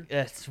last year.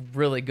 That's a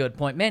really good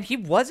point. Man, he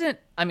was a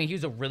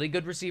really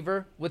good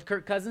receiver with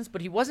Kirk Cousins,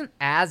 but he wasn't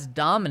as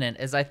dominant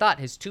as I thought.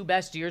 His two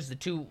best years, the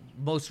two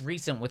most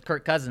recent with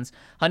Kirk Cousins,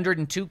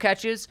 102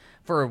 catches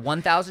for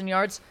 1,000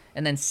 yards,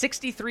 and then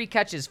 63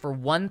 catches for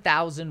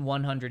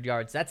 1,100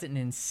 yards. That's an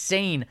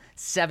insane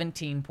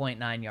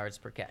 17.9 yards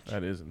per catch.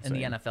 That is insane.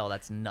 In the NFL,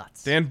 that's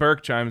nuts. Dan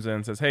Burke chimes in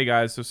and says, "Hey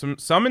guys, so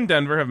some in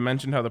Denver have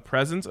mentioned how the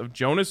presence of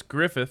Jonas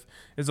Griffith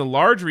is a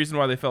large reason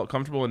why they felt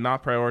comfortable in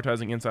not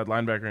prioritizing inside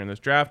linebacker in this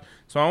draft.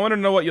 So I want to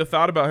know what you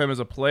thought about him as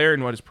a player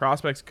and what his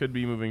prospects could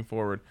be moving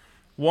forward."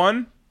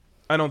 One,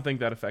 I don't think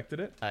that affected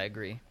it. I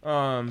agree.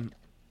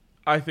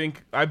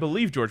 I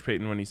believe George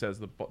Payton when he says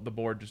the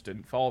board just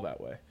didn't fall that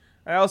way.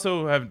 I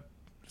also have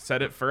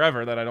said it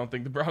forever that I don't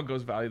think the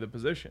Broncos value the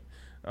position.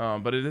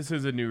 But this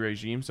is a new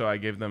regime, so I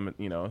gave them,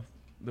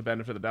 the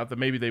benefit of the doubt that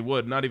maybe they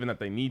would. Not even that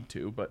they need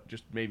to, but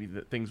just maybe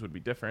that things would be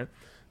different.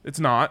 It's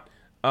not.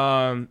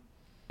 And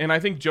I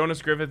think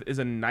Jonas Griffith is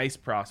a nice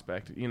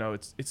prospect.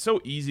 It's so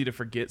easy to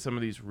forget some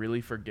of these really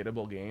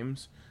forgettable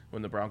games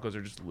when the Broncos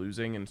are just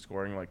losing and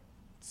scoring like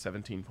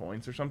 17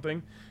 points or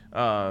something.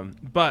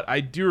 But I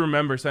do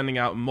remember sending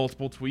out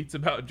multiple tweets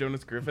about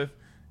Jonas Griffith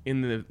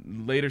in the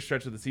later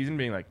stretch of the season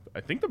being like,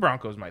 I think the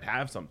Broncos might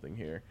have something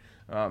here.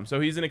 So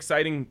he's an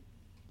exciting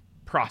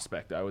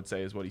prospect, I would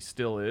say, is what he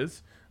still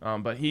is.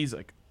 But he's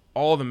like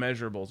all the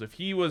measurables. If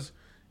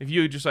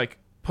you just like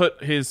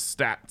put his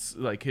stats,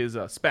 like his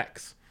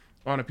specs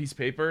on a piece of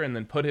paper and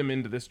then put him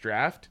into this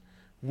draft,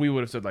 we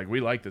would have said like,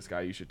 we like this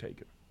guy, you should take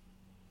him.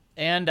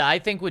 And I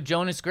think with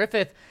Jonas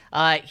Griffith,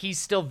 he's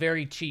still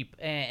very cheap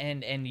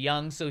and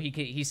young, so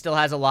he still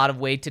has a lot of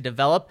way to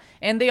develop.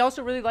 And they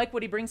also really like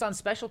what he brings on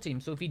special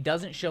teams. So if he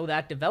doesn't show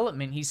that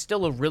development, he's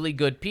still a really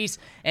good piece.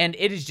 And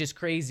it is just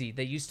crazy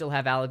that you still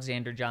have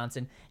Alexander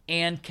Johnson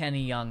and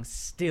Kenny Young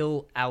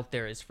still out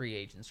there as free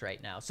agents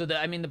right now. So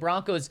the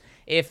Broncos,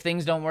 if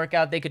things don't work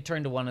out, they could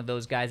turn to one of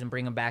those guys and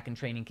bring him back in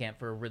training camp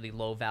for a really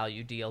low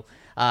value deal.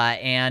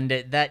 And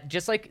that,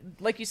 just like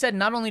you said,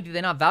 not only do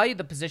they not value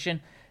the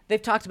position,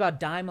 they've talked about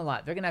dime a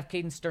lot. They're going to have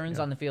Caden Stearns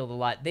on the field a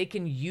lot. They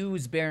can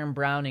use Baron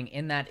Browning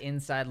in that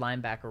inside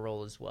linebacker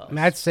role as well. I mean,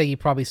 I'd say you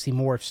probably see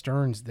more of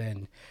Stearns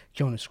than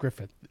Jonas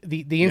Griffith.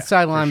 The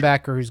inside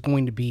linebacker who's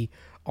going to be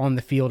on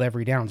the field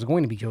every down is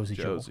going to be Josie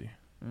Jewell.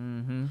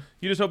 Mm-hmm.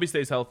 You just hope he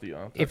stays healthy.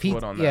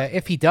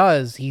 If he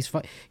does, he's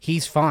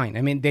fine.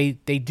 I mean, they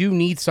do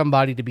need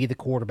somebody to be the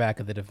quarterback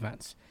of the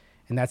defense.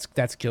 And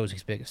that's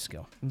Josie's biggest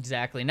skill.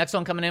 Exactly. Next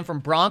one coming in from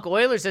Bronc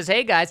Oilers says,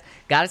 "Hey guys,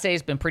 gotta say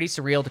it's been pretty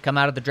surreal to come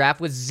out of the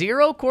draft with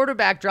zero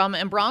quarterback drama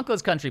in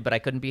Broncos country, but I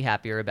couldn't be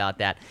happier about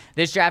that.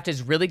 This draft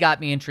has really got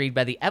me intrigued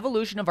by the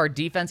evolution of our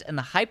defense and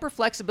the hyper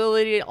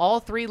flexibility at all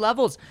three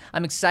levels.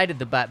 I'm excited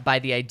by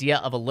the idea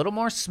of a little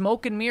more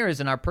smoke and mirrors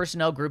in our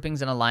personnel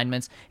groupings and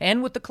alignments,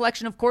 and with the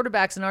collection of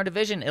quarterbacks in our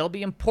division, it'll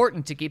be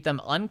important to keep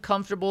them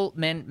uncomfortable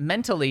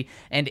mentally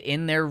and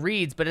in their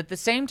reads, but at the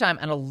same time,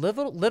 I'm a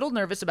little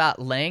nervous about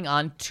laying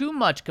on too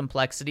much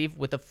complexity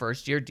with a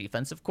first-year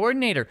defensive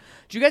coordinator.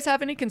 Do you guys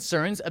have any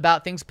concerns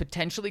about things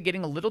potentially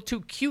getting a little too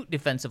cute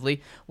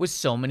defensively with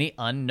so many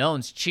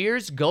unknowns?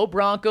 Cheers, go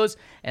Broncos,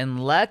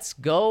 and let's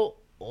go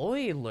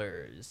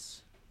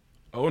Oilers."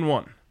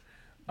 0-1.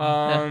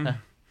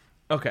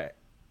 Okay,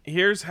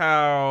 here's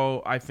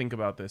how I think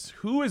about this.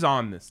 Who is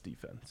on this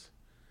defense?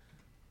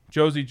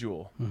 Josie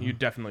Jewell. Mm-hmm. You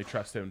definitely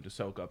trust him to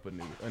soak up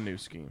a new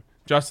scheme.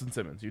 Justin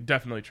Simmons, you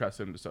definitely trust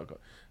him to soak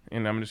up.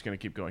 And I'm just going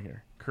to keep going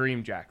here.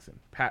 Kareem Jackson,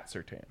 Pat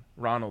Surtain,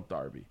 Ronald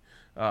Darby.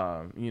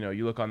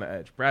 You look on the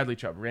edge. Bradley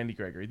Chubb, Randy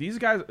Gregory. These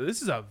guys,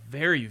 this is a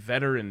very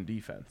veteran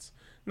defense.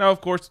 Now, of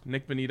course,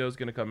 Nick Benito is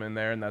going to come in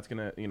there, and that's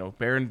going to,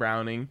 Baron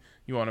Browning.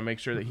 You want to make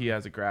sure that he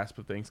has a grasp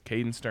of things.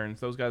 Caden Stearns,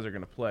 those guys are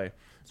going to play.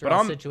 They're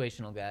all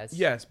situational guys.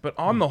 Yes, but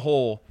on the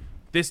whole,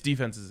 this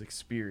defense is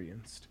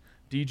experienced.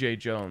 DJ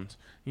Jones,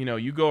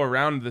 you go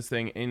around this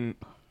thing and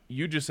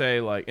you just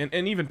say like,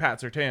 and even Pat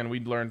Surtain, we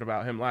learned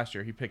about him last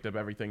year. He picked up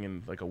everything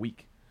in like a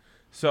week.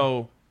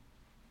 So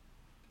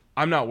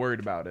I'm not worried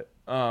about it.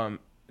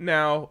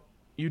 Now,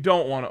 you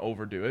don't want to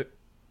overdo it.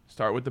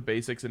 Start with the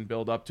basics and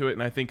build up to it.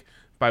 And I think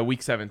by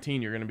week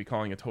 17, you're going to be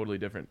calling a totally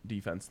different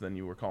defense than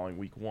you were calling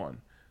week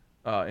 1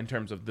 in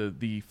terms of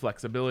the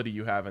flexibility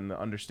you have and the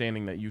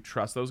understanding that you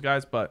trust those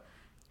guys. But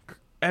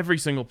every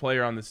single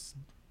player on this,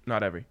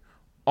 not every,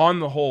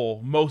 on the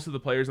whole, most of the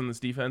players on this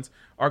defense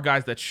are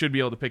guys that should be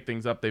able to pick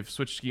things up. They've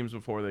switched schemes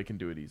before. They can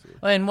do it easily.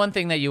 And one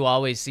thing that you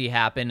always see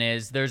happen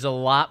is there's a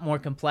lot more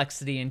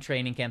complexity in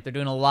training camp. They're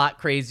doing a lot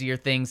crazier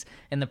things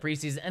in the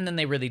preseason, and then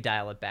they really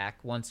dial it back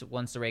once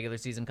the regular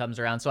season comes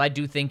around. So I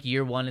do think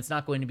year one, it's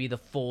not going to be the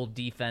full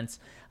defense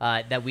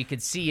that we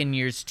could see in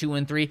years 2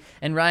 and 3.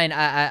 And Ryan,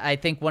 I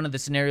think one of the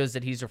scenarios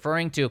that he's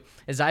referring to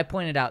is I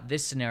pointed out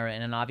this scenario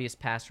in an obvious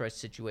pass rush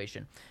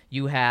situation.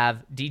 You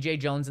have DJ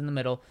Jones in the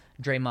middle,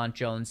 Draymond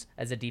Jones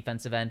as a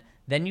defensive end.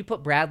 Then you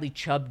put Bradley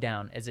Chubb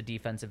down as a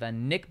defensive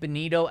end, Nick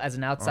Bonito as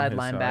an outside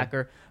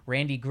linebacker,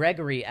 Randy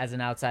Gregory as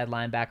an outside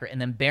linebacker, and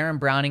then Baron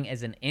Browning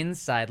as an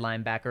inside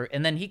linebacker.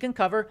 And then he can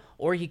cover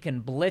or he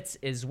can blitz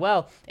as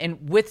well.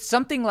 And with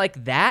something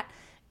like that,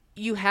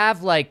 you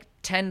have like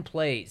 10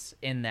 plays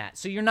in that.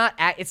 So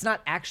it's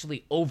not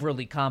actually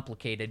overly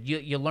complicated.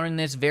 You learn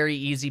this very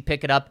easy,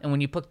 pick it up, and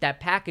when you put that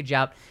package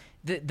out,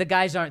 the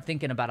guys aren't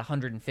thinking about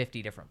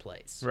 150 different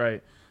plays.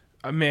 Right.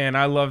 Man,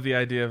 I love the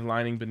idea of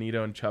lining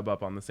Bonito and Chubb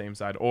up on the same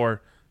side,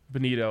 or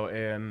Bonito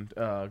and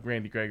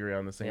Randy Gregory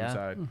on the same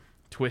side.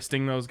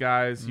 Twisting those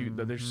guys.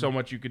 There's so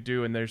much you could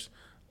do, and there's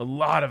a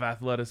lot of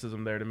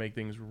athleticism there to make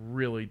things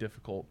really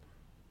difficult.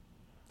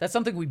 That's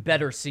something we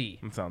better see.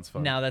 It sounds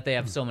fun. Now that they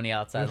have so many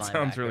outside linebackers. It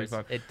sounds really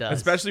fun. It does.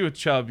 Especially with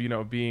Chubb,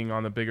 being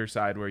on the bigger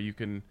side where you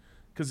can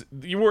 – because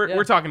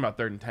we're talking about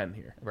 3rd and 10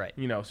 here. Right.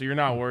 So you're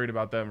not worried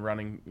about them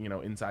running,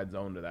 inside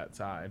zone to that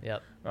side.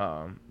 Yep.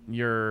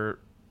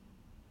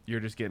 You're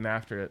just getting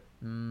after it,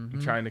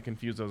 trying to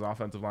confuse those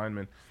offensive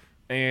linemen.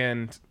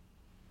 And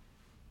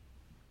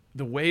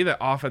the way that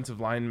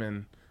offensive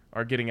linemen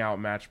are getting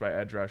outmatched by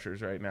edge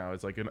rushers right now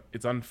is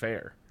it's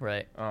unfair.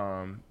 Right.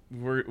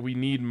 We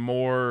need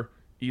more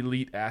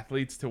elite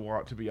athletes to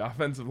want to be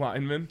offensive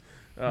linemen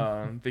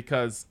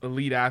because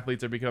elite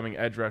athletes are becoming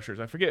edge rushers.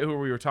 I forget who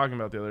we were talking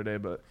about the other day,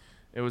 but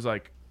it was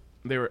like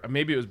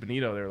maybe it was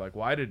Bonito. They were like,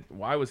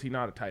 why was he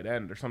not a tight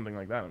end or something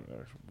like that?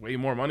 There's way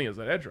more money as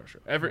an edge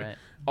rusher.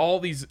 All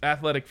these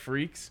athletic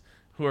freaks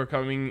who are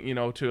coming,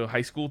 to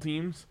high school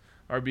teams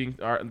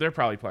they're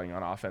probably playing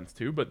on offense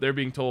too, but they're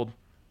being told,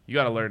 you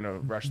got to learn to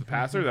rush the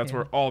passer. That's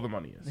where all the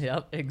money is.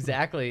 Yep,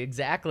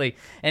 exactly.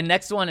 And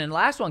next one and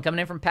last one coming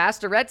in from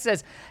Pastor Rhett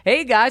says,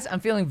 hey guys, I'm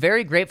feeling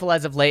very grateful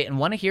as of late and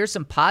want to hear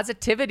some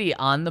positivity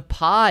on the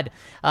pod.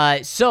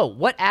 So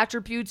what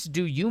attributes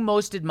do you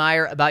most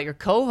admire about your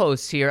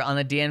co-hosts here on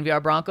the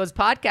DNVR Broncos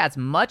podcast?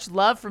 Much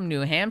love from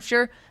New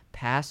Hampshire,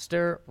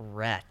 Pastor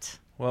Rhett.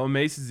 Well,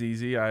 Mace is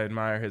easy. I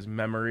admire his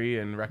memory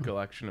and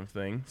recollection of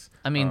things.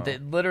 I mean,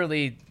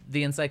 literally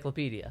the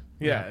encyclopedia.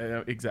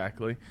 Yeah,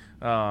 exactly.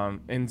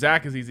 And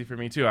Zac is easy for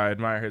me, too. I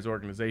admire his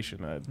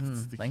organization.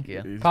 Thank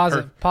you.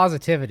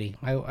 Positivity.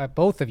 I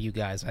both of you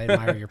guys, I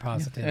admire your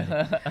positivity.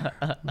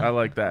 I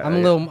like that. I'm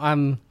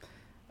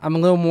a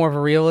little more of a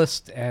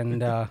realist,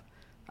 and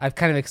I've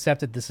kind of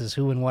accepted this as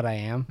who and what I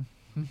am.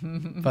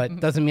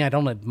 But doesn't mean I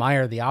don't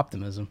admire the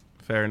optimism.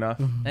 Fair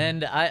enough.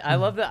 And I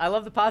love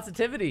the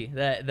positivity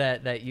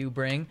that you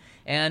bring,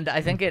 and I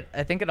think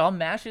it all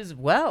mashes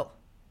well.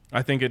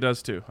 I think it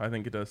does too.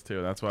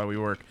 That's why we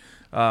work.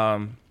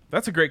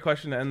 That's a great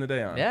question to end the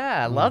day on.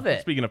 Yeah, I love it.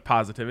 Speaking of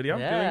positivity, I'm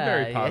feeling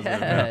very positive.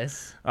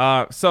 Yes.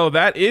 So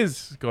that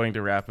is going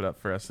to wrap it up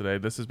for us today.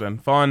 This has been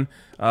fun.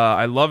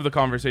 I love the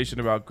conversation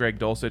about Greg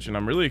Dulcich, and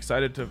I'm really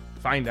excited to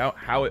find out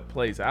how it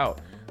plays out.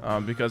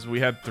 Because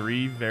we had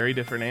 3 very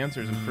different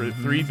answers and for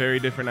 3 very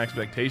different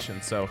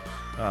expectations. So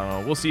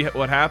we'll see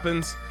what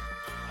happens.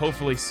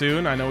 Hopefully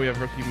soon. I know we have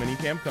rookie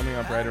minicamp coming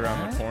up right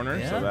around the corner,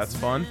 so that's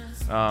fun.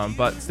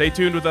 But stay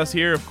tuned with us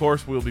here. Of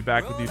course, we'll be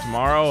back with you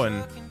tomorrow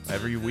and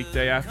every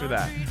weekday after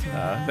that.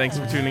 Thanks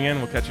for tuning in.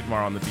 We'll catch you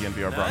tomorrow on the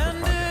DNVR Broncos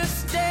Podcast.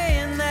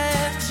 Understand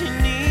that you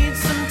need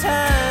some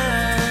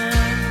time.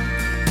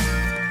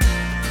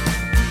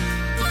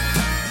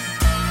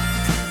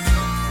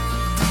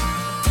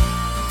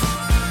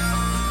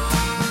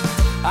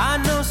 I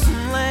know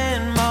some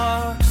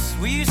landmarks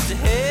we used to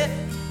hit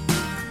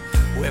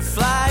where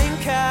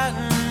flying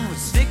cotton would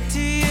stick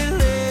to your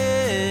lips.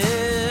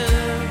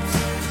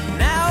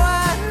 Now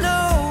I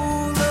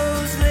know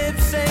those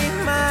lips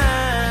ain't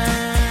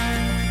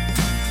mine.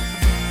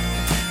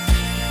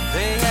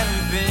 They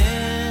haven't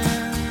been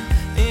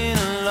in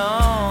a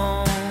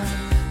long,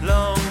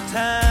 long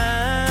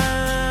time.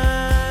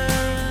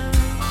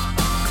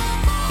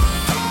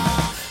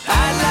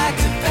 I'd like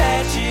to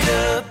patch it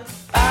up.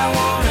 I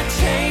wanna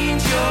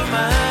change your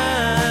mind.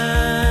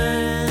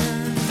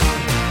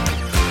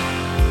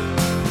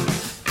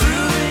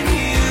 Prove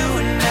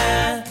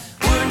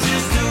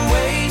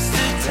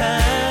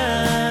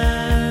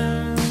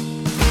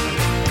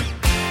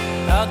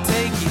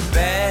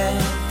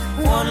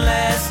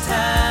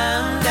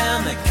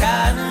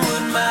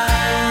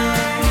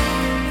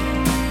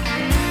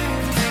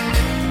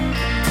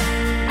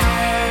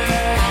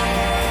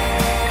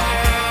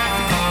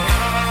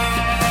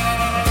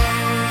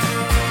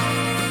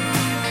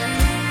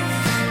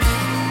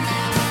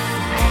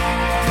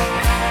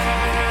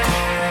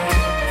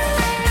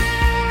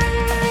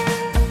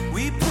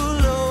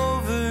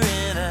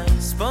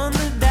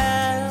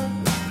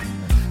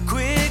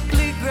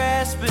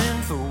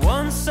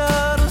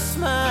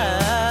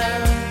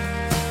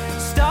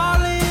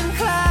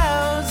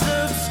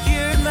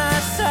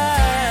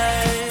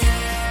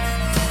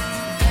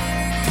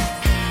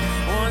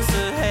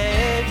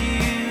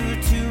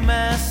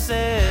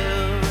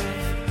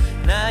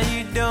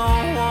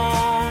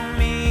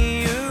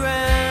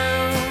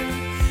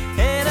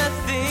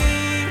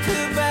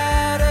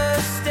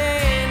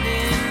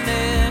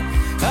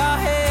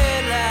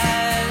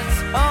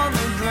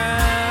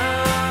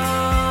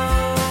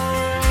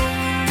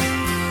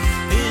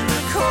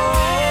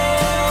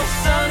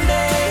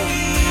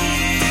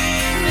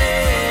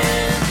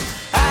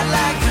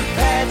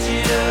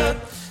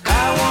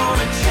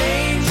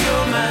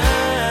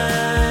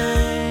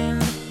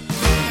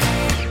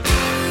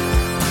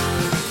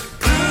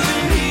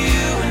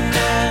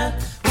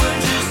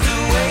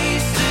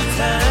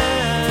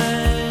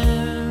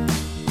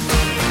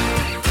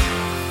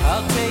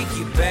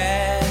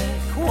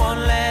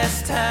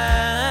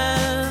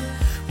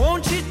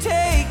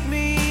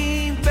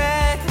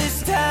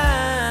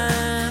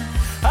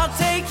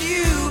make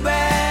you